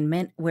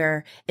alignment,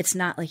 where it's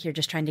not like you're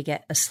just trying to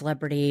get a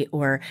celebrity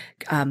or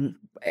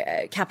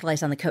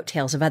capitalize on the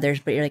coattails of others,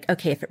 but you're like,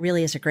 okay, if it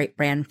really is a great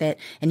brand fit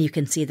and you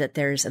can see that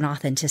there's an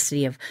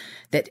authenticity of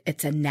that,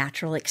 it's a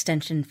natural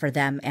extension for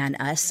them and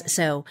us.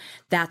 So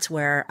that's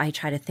where I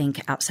try to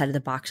think outside of the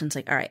box and it's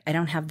like, all right, I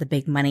don't have the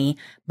big money,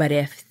 but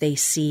if they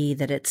see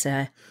that it's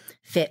a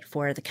fit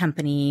for the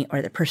company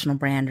or the personal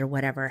brand or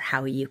whatever,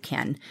 how you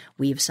can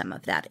weave some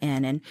of that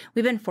in. And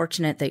we've been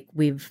fortunate that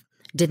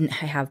didn't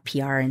have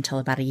PR until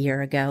about a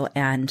year ago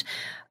and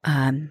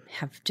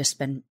have just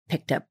been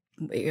picked up,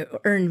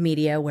 earned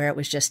media where it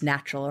was just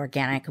natural,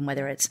 organic, and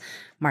whether it's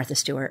Martha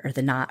Stewart or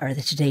The Knot or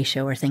the Today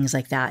Show or things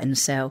like that. And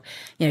so,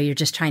 you're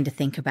just trying to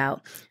think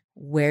about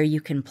where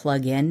you can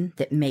plug in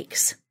that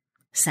makes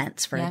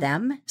sense for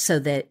them so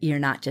that you're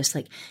not just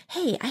like,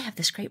 hey, I have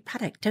this great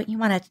product. Don't you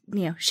want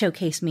to,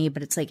 showcase me?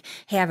 But it's like,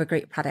 hey, I have a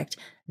great product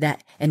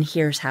and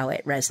here's how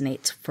it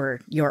resonates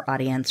for your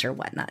audience or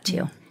whatnot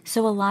too.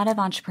 So a lot of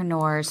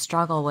entrepreneurs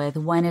struggle with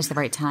when is the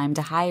right time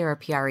to hire a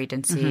PR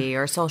agency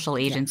or a social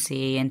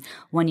agency and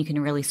when you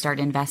can really start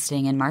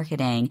investing in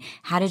marketing.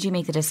 How did you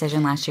make the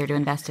decision last year to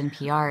invest in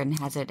PR and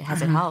has it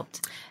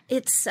helped?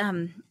 It's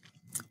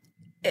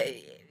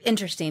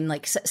interesting.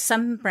 Like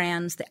some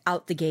brands that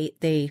out the gate,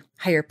 they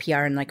hire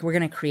PR and like, we're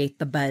going to create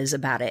the buzz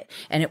about it.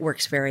 And it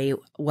works very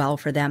well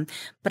for them.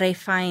 But I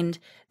find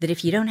that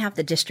if you don't have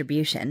the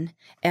distribution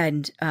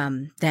and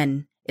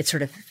then it's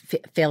sort of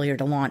failure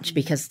to launch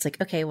because it's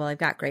like, okay, well, I've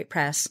got great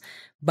press,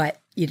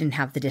 but you didn't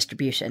have the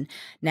distribution.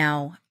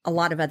 Now, a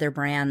lot of other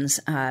brands,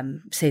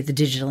 say the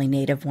digitally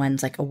native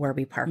ones like a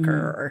Warby Parker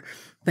or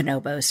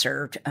Bonobos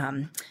or,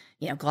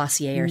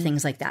 Glossier or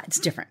things like that, it's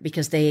different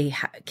because they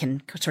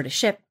can sort of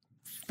ship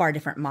far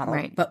different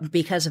model, but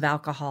because of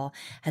alcohol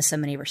has so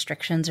many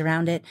restrictions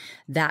around it,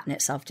 that in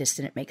itself just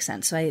didn't make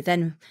sense. So I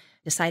then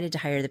decided to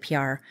hire the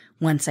PR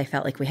once I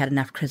felt like we had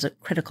enough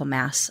critical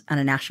mass on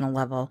a national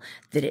level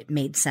that it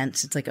made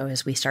sense. It's like,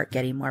 as we start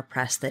getting more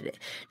press that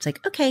it's like,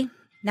 okay,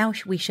 now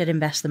we should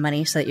invest the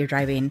money so that you're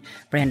driving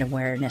brand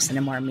awareness in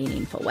a more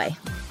meaningful way.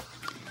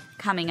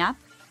 Coming up,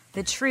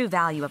 the true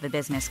value of a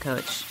business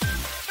coach.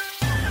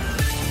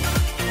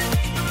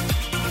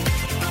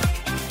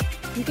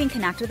 You can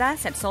connect with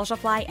us at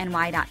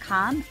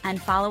socialflyny.com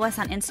and follow us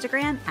on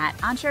Instagram at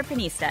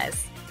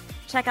Entreprenistas.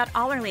 Check out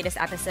all our latest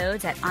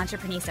episodes at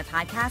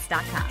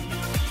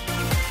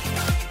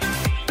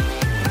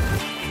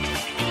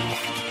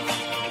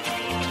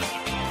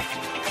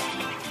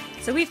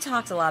entreprenistapodcast.com. So we've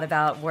talked a lot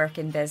about work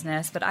and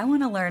business, but I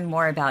want to learn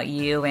more about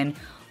you and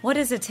what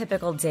is a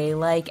typical day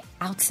like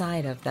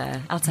outside of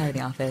the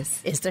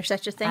office? Is there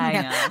such a thing?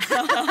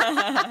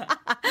 I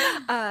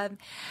know.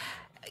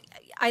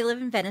 I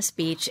live in Venice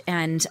Beach,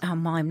 and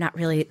while I'm not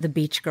really the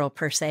beach girl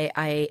per se,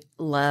 I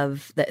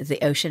love the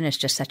ocean. It's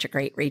just such a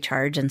great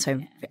recharge, and so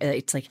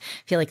it's like I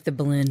feel like the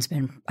balloon's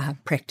been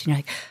pricked, and you're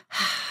like,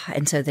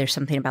 and so there's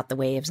something about the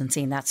waves and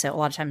seeing that. So a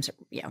lot of times,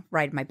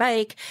 ride my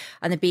bike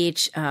on the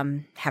beach,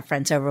 have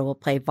friends over, we'll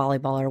play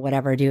volleyball or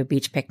whatever, do a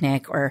beach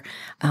picnic, or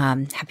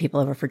have people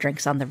over for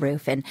drinks on the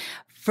roof. And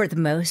for the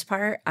most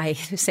part, I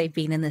say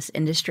being in this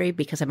industry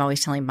because I'm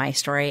always telling my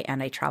story,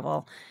 and I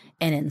travel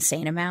an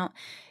insane amount.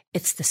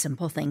 It's the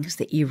simple things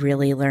that you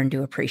really learn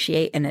to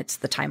appreciate. And it's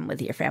the time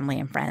with your family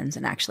and friends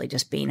and actually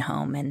just being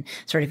home and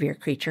sort of your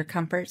creature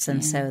comforts.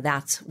 And so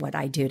that's what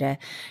I do to,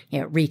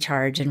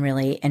 recharge and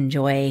really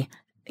enjoy,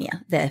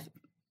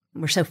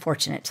 we're so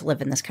fortunate to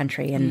live in this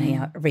country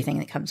and everything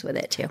that comes with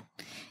it too.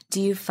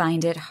 Do you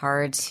find it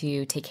hard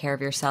to take care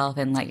of yourself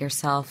and let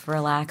yourself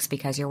relax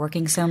because you're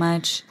working so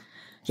much?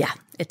 Yeah,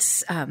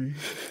 it's, I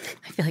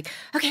feel like,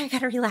 okay, I got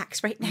to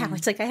relax right now.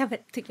 It's like I have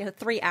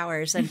 3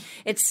 hours and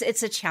it's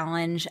a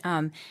challenge.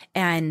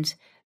 And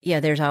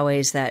there's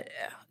always that,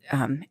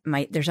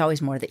 there's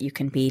always more that you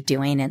can be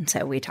doing. And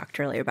so we talked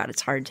earlier about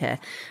it's hard to,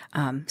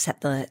 set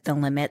the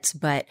limits,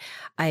 but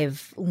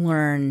I've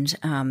learned,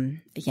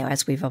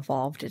 as we've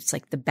evolved, it's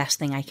like the best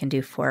thing I can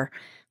do for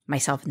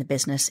myself in the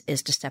business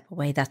is to step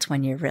away. That's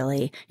when your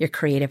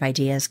creative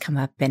ideas come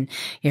up and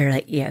you're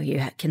like,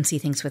 you can see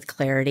things with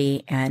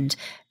clarity and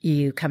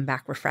you come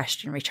back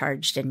refreshed and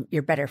recharged and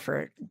you're better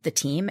for the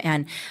team.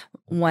 And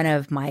one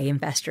of my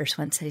investors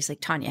once said, he's like,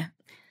 Tanya,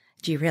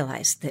 do you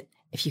realize that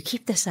if you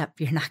keep this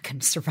up, you're not going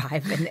to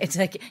survive? And it's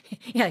like,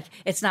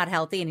 it's not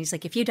healthy. And he's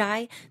like, if you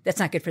die, that's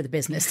not good for the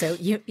business. So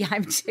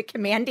I'm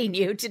commanding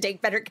you to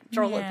take better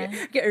control of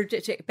or to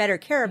take better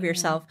care of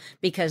yourself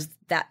because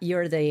that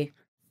you're the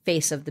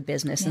face of the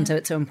business. And so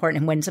it's so important.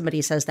 And when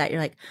somebody says that,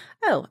 you're like,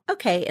 oh,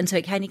 okay. And so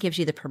it kind of gives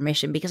you the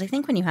permission because I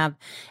think when you have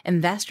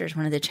investors,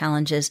 one of the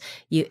challenges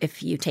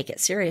if you take it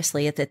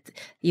seriously, is that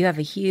you have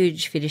a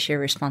huge fiduciary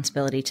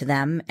responsibility to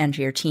them and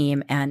to your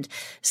team. And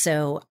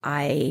so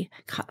I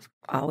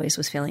always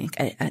was feeling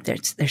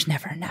there's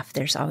never enough.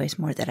 There's always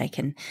more that I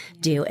can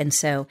do. And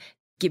so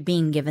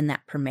being given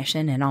that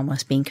permission and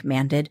almost being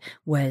commanded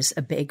was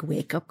a big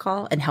wake-up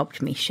call and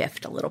helped me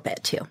shift a little bit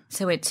too.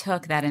 So it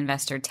took that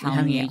investor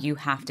telling you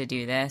have to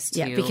do this.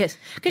 Because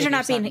you're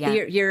not being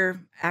you're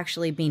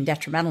actually being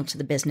detrimental to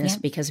the business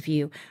because if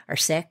you are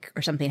sick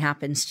or something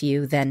happens to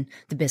you, then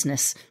the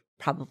business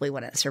probably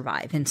wouldn't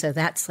survive. And so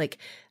that's like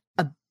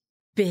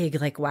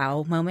big like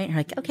wow moment. You're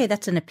like, okay,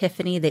 that's an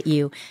epiphany that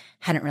you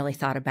hadn't really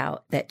thought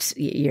about, that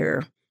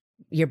your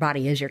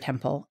body is your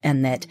temple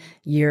and that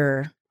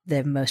you're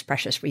the most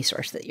precious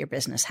resource that your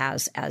business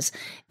has as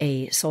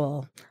a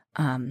sole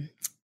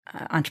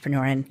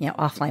entrepreneur. And,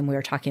 offline, we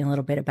were talking a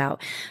little bit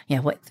about,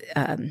 what,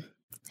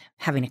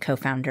 having a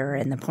co-founder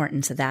and the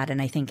importance of that.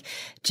 And I think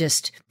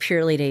just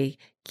purely to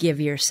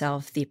give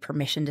yourself the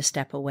permission to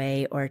step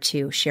away or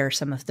to share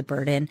some of the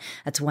burden.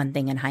 That's one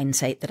thing in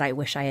hindsight that I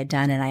wish I had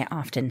done. And I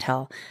often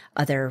tell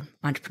other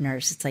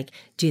entrepreneurs, it's like,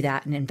 do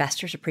that. And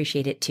investors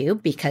appreciate it too,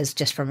 because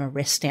just from a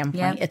risk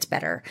standpoint, it's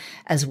better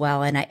as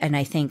well. And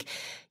I think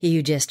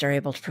you just are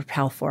able to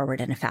propel forward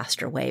in a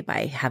faster way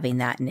by having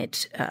that. And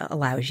it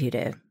allows you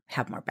to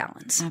have more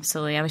balance.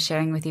 Absolutely. I was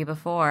sharing with you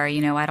before,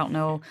 I don't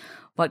know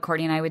what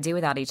Courtney and I would do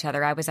without each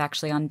other. I was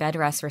actually on bed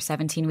rest for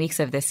 17 weeks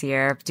of this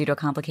year due to a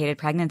complicated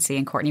pregnancy,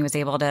 and Courtney was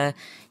able to,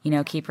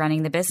 keep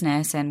running the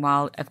business. And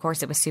while, of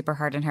course, it was super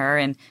hard on her,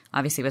 and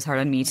obviously it was hard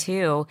on me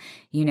too,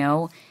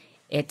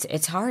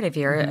 it's hard if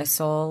you're a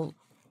sole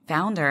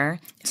founder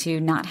to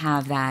not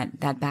have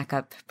that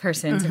backup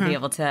person to be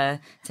able to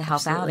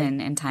help out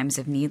in times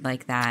of need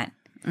like that.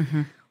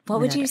 What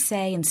would you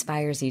say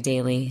inspires you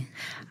daily?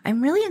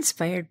 I'm really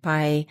inspired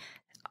by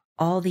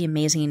all the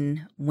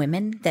amazing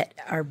women that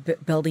are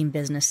building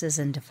businesses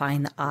and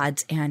defying the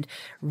odds, and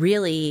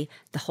really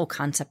the whole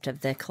concept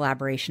of the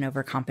collaboration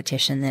over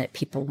competition, that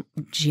people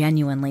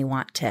genuinely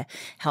want to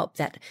help,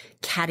 that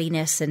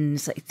cattiness and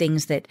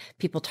things that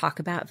people talk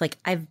about. Like,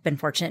 I've been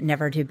fortunate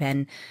never to have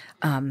been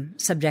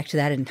subject to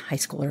that in high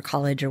school or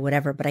college or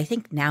whatever, but I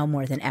think now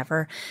more than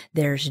ever,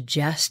 there's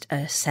just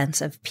a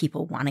sense of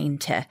people wanting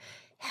to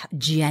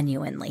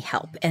genuinely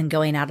help and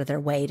going out of their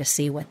way to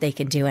see what they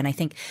can do. And I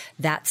think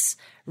that's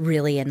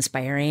really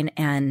inspiring.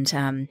 And,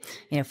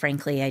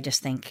 frankly, I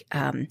just think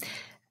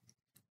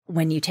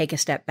when you take a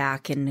step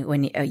back and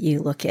when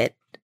you look at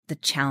the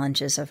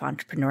challenges of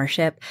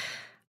entrepreneurship,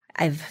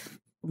 I've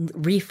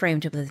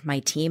reframed it with my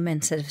team.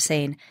 Instead of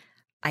saying,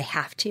 I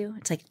have to,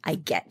 it's like, I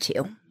get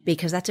to,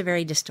 because that's a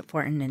very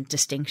important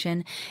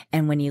distinction.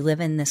 And when you live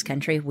in this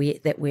country, we're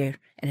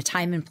in a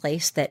time and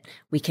place that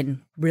we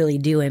can really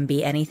do and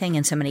be anything.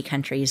 And so many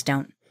countries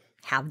don't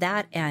have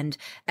that. And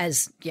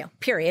as,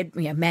 period,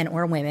 men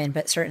or women,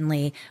 but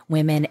certainly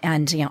women,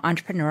 and,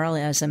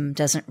 entrepreneurialism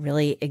doesn't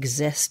really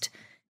exist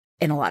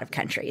in a lot of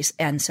countries.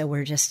 And so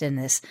we're just in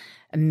this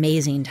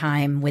amazing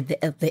time with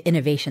the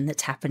innovation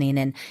that's happening.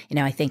 And,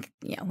 I think,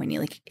 when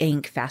you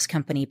Inc., Fast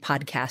Company,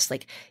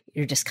 podcast,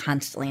 you're just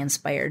constantly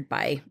inspired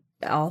by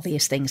all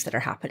these things that are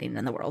happening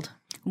in the world.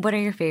 What are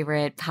your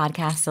favorite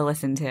podcasts to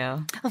listen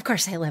to? Of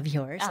course, I love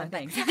yours. Oh,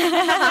 thanks.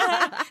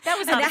 that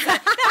was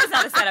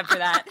not a setup for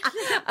that.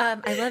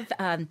 I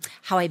love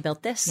How I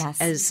Built This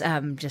as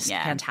just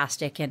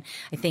fantastic. And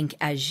I think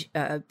as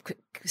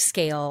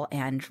scale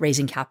and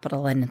raising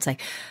capital, and it's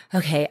like,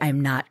 okay,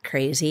 I'm not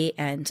crazy.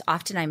 And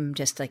often I'm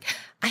just like,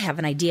 I have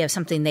an idea of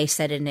something they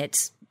said, and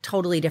it's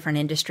totally different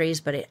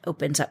industries, but it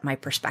opens up my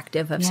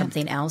perspective of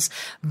something else,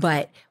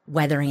 but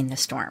weathering the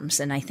storms.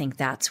 And I think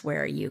that's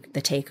where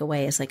the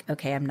takeaway is like,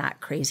 okay, I'm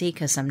not crazy,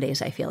 because some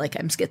days I feel like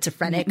I'm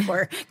schizophrenic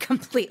or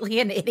completely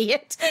an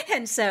idiot.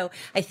 And so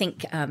I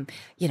think,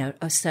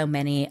 so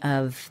many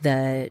of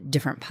the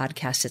different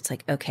podcasts, it's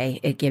like,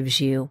 okay, it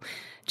gives you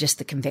just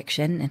the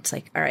conviction. It's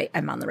like, all right,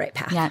 I'm on the right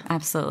path. Yeah,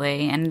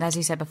 absolutely. And as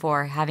you said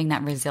before, having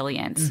that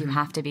resilience, you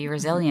have to be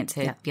resilient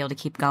to be able to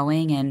keep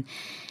going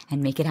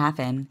and make it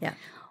happen. Yeah.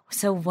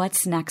 So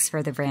what's next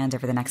for the brand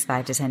over the next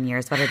 5 to 10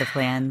 years? What are the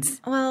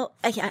plans? Well,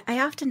 I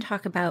often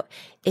talk about,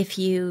 if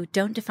you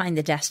don't define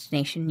the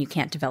destination, you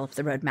can't develop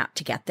the roadmap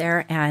to get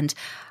there. And,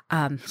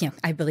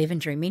 I believe in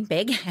dreaming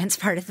big, and it's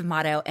part of the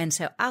motto. And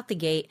so out the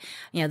gate,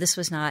 this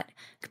was not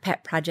a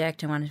pet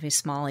project. I wanted to be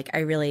small. I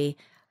really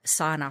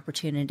saw an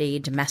opportunity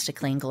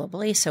domestically and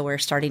globally. So we're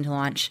starting to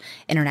launch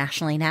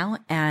internationally now.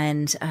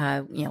 And,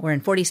 we're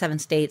in 47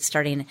 states,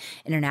 starting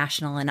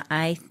international.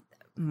 And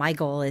my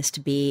goal is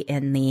to be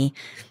in the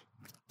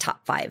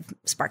top 5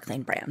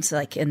 sparkling brands,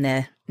 in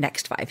the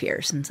next 5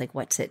 years. And it's like,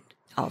 what's it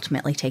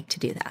ultimately take to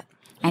do that?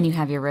 And you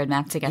have your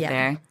roadmap to get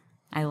there.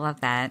 I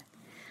love that.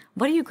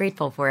 What are you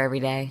grateful for every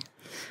day?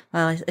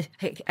 Well,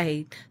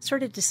 I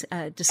sort of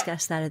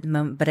discuss that at the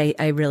moment, but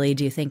I really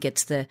do think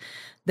it's the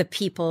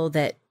people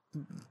that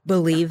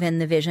believe in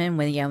the vision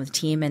with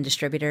team and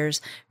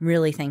distributors. I'm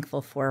really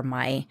thankful for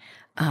my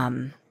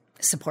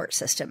support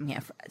system,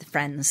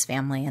 friends,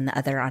 family, and the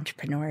other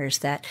entrepreneurs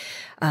that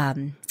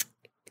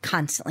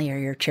constantly are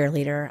your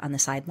cheerleader on the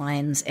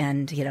sidelines,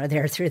 and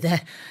they're through the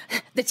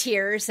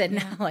tears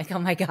and like, oh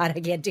my God, I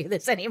can't do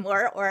this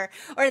anymore, or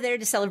there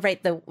to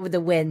celebrate the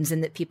wins,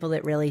 and the people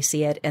that really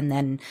see it, and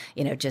then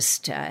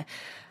just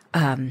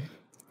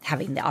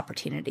having the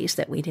opportunities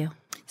that we do.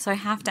 So I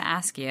have to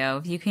ask you,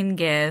 if you can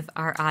give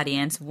our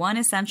audience one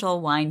essential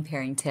wine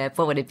pairing tip,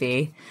 what would it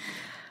be?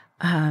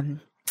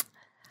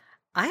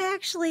 I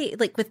actually,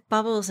 with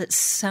bubbles, it's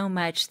so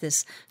much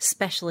this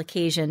special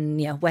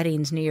occasion,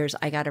 weddings, New Year's,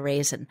 I got to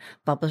raise, and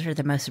bubbles are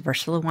the most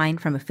versatile wine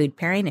from a food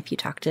pairing if you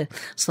talk to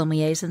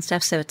sommeliers and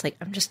stuff. So it's like,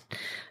 I'm just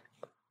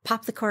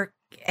pop the cork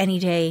any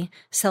day,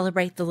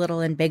 celebrate the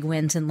little and big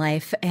wins in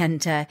life,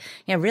 and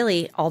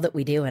really all that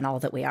we do and all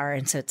that we are.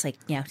 And so it's like,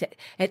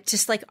 it's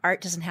just like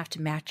art doesn't have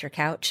to match your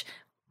couch,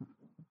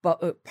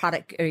 but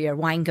product or your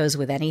wine goes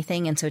with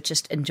anything. And so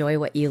just enjoy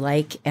what you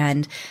like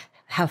and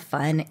have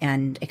fun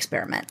and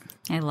experiment.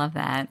 I love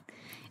that.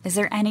 Is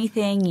there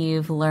anything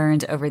you've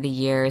learned over the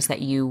years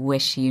that you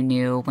wish you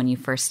knew when you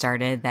first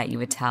started that you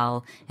would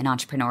tell an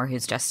entrepreneur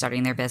who's just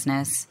starting their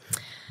business?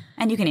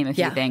 And you can name a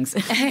few things.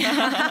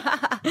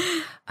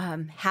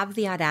 Have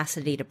the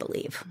audacity to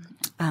believe.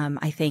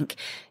 I think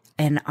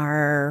in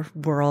our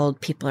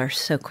world, people are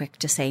so quick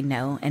to say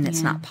no, and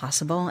it's not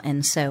possible.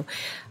 And so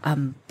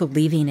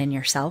believing in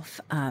yourself,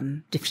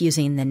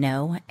 diffusing the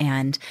no,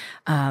 and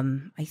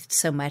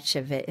so much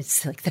of it,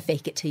 it's like the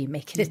fake it till you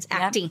make it. It's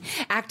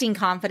acting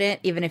confident,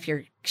 even if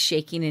you're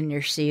shaking in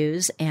your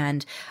shoes.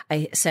 And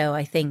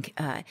I think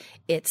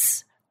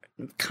it's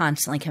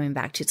constantly coming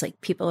back to, it's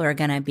like people are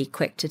going to be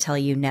quick to tell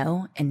you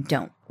no, and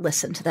don't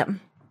listen to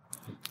them.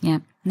 Yeah.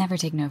 Never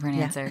take no for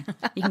an answer.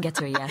 You can get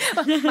to a yes.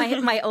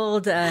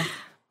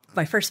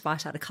 My first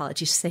boss out of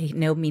college used to say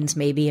no means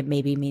maybe and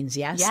maybe means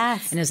yes.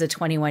 Yes. And as a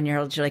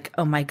 21-year-old, you're like,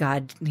 oh my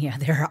God,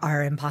 there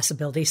are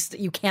impossibilities.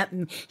 You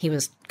can't, he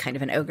was kind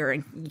of an ogre,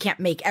 and you can't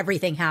make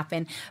everything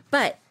happen.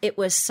 But it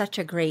was such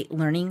a great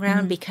learning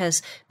ground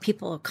because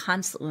people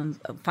constantly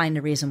find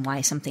a reason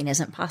why something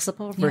isn't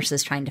possible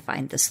versus trying to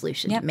find the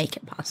solution to make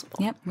it possible.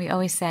 Yep. We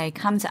always say,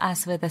 come to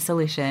us with a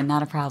solution,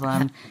 not a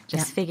problem.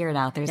 Just figure it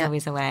out. There's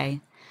always a way.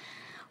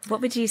 What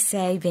would you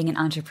say being an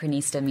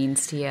entrepreneurista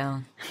means to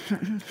you?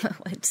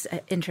 It's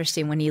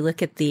interesting when you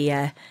look at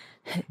the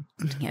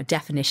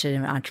definition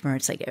of an entrepreneur.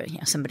 It's like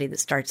somebody that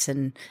starts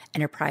an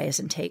enterprise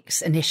and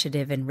takes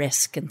initiative and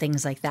risk and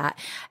things like that.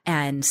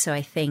 And so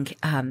I think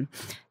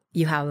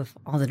you have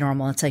all the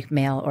normal. It's like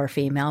male or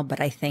female, but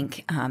I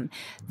think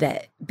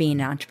that being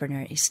an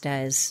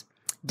entrepreneurista is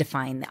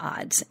defying the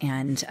odds,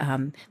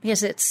 and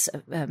because it's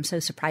so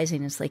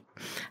surprising. It's like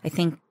I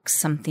think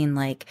something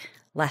like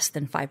less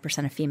than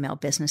 5% of female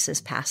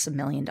businesses pass $1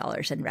 million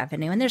in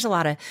revenue. And there's a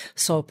lot of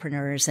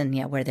solopreneurs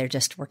and, where they're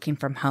just working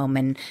from home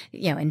and,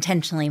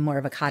 intentionally more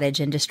of a cottage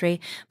industry,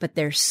 but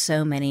there's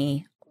so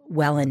many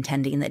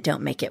well-intending that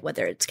don't make it,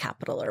 whether it's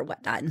capital or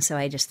whatnot. And so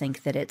I just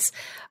think that it's,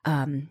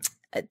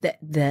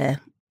 the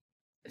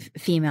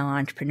female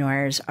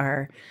entrepreneurs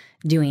are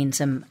doing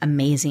some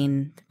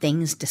amazing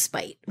things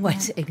despite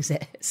what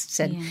exists.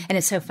 And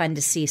it's so fun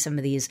to see some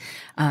of these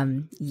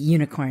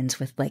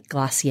unicorns with like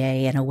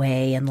Glossier and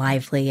Away and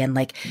Lively and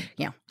like,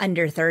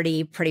 under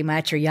 30 pretty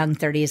much, or young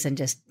 30s, and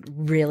just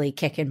really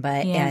kicking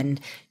butt and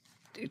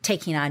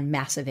taking on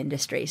massive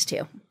industries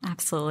too.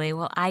 Absolutely.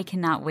 Well, I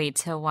cannot wait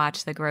to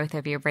watch the growth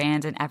of your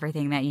brand and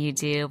everything that you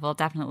do. We'll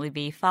definitely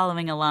be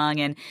following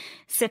along and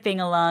sipping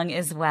along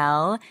as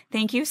well.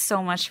 Thank you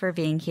so much for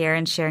being here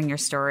and sharing your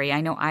story. I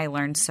know I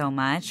learned so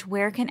much.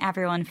 Where can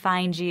everyone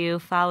find you,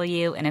 follow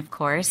you, and of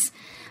course,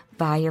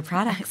 buy your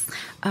products?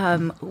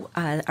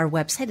 Our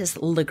website is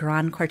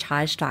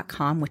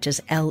legrandcourtage.com, which is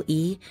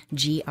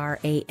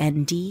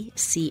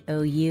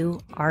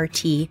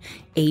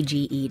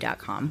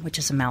legrandcourtage.com, which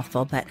is a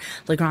mouthful, but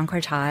Legrand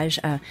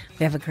Courtage.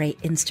 We have a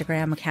great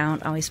Instagram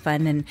account, always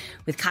fun, and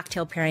with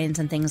cocktail pairings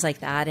and things like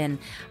that. And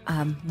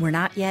we're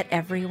not yet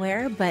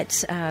everywhere,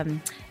 but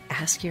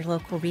ask your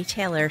local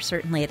retailer.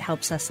 Certainly it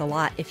helps us a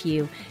lot. If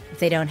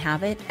they don't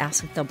have it,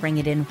 ask if they'll bring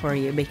it in for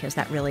you, because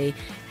that really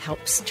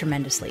helps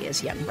tremendously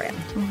as a young brand.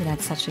 Ooh,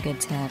 that's such a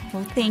good tip.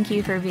 Well, thank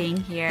you for being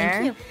here.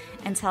 Thank you.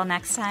 Until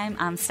next time,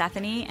 I'm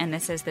Stephanie, and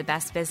this is the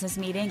best business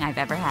meeting I've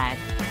ever had.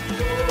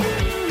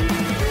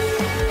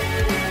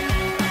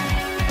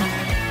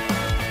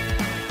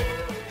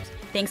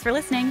 Thanks for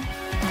listening.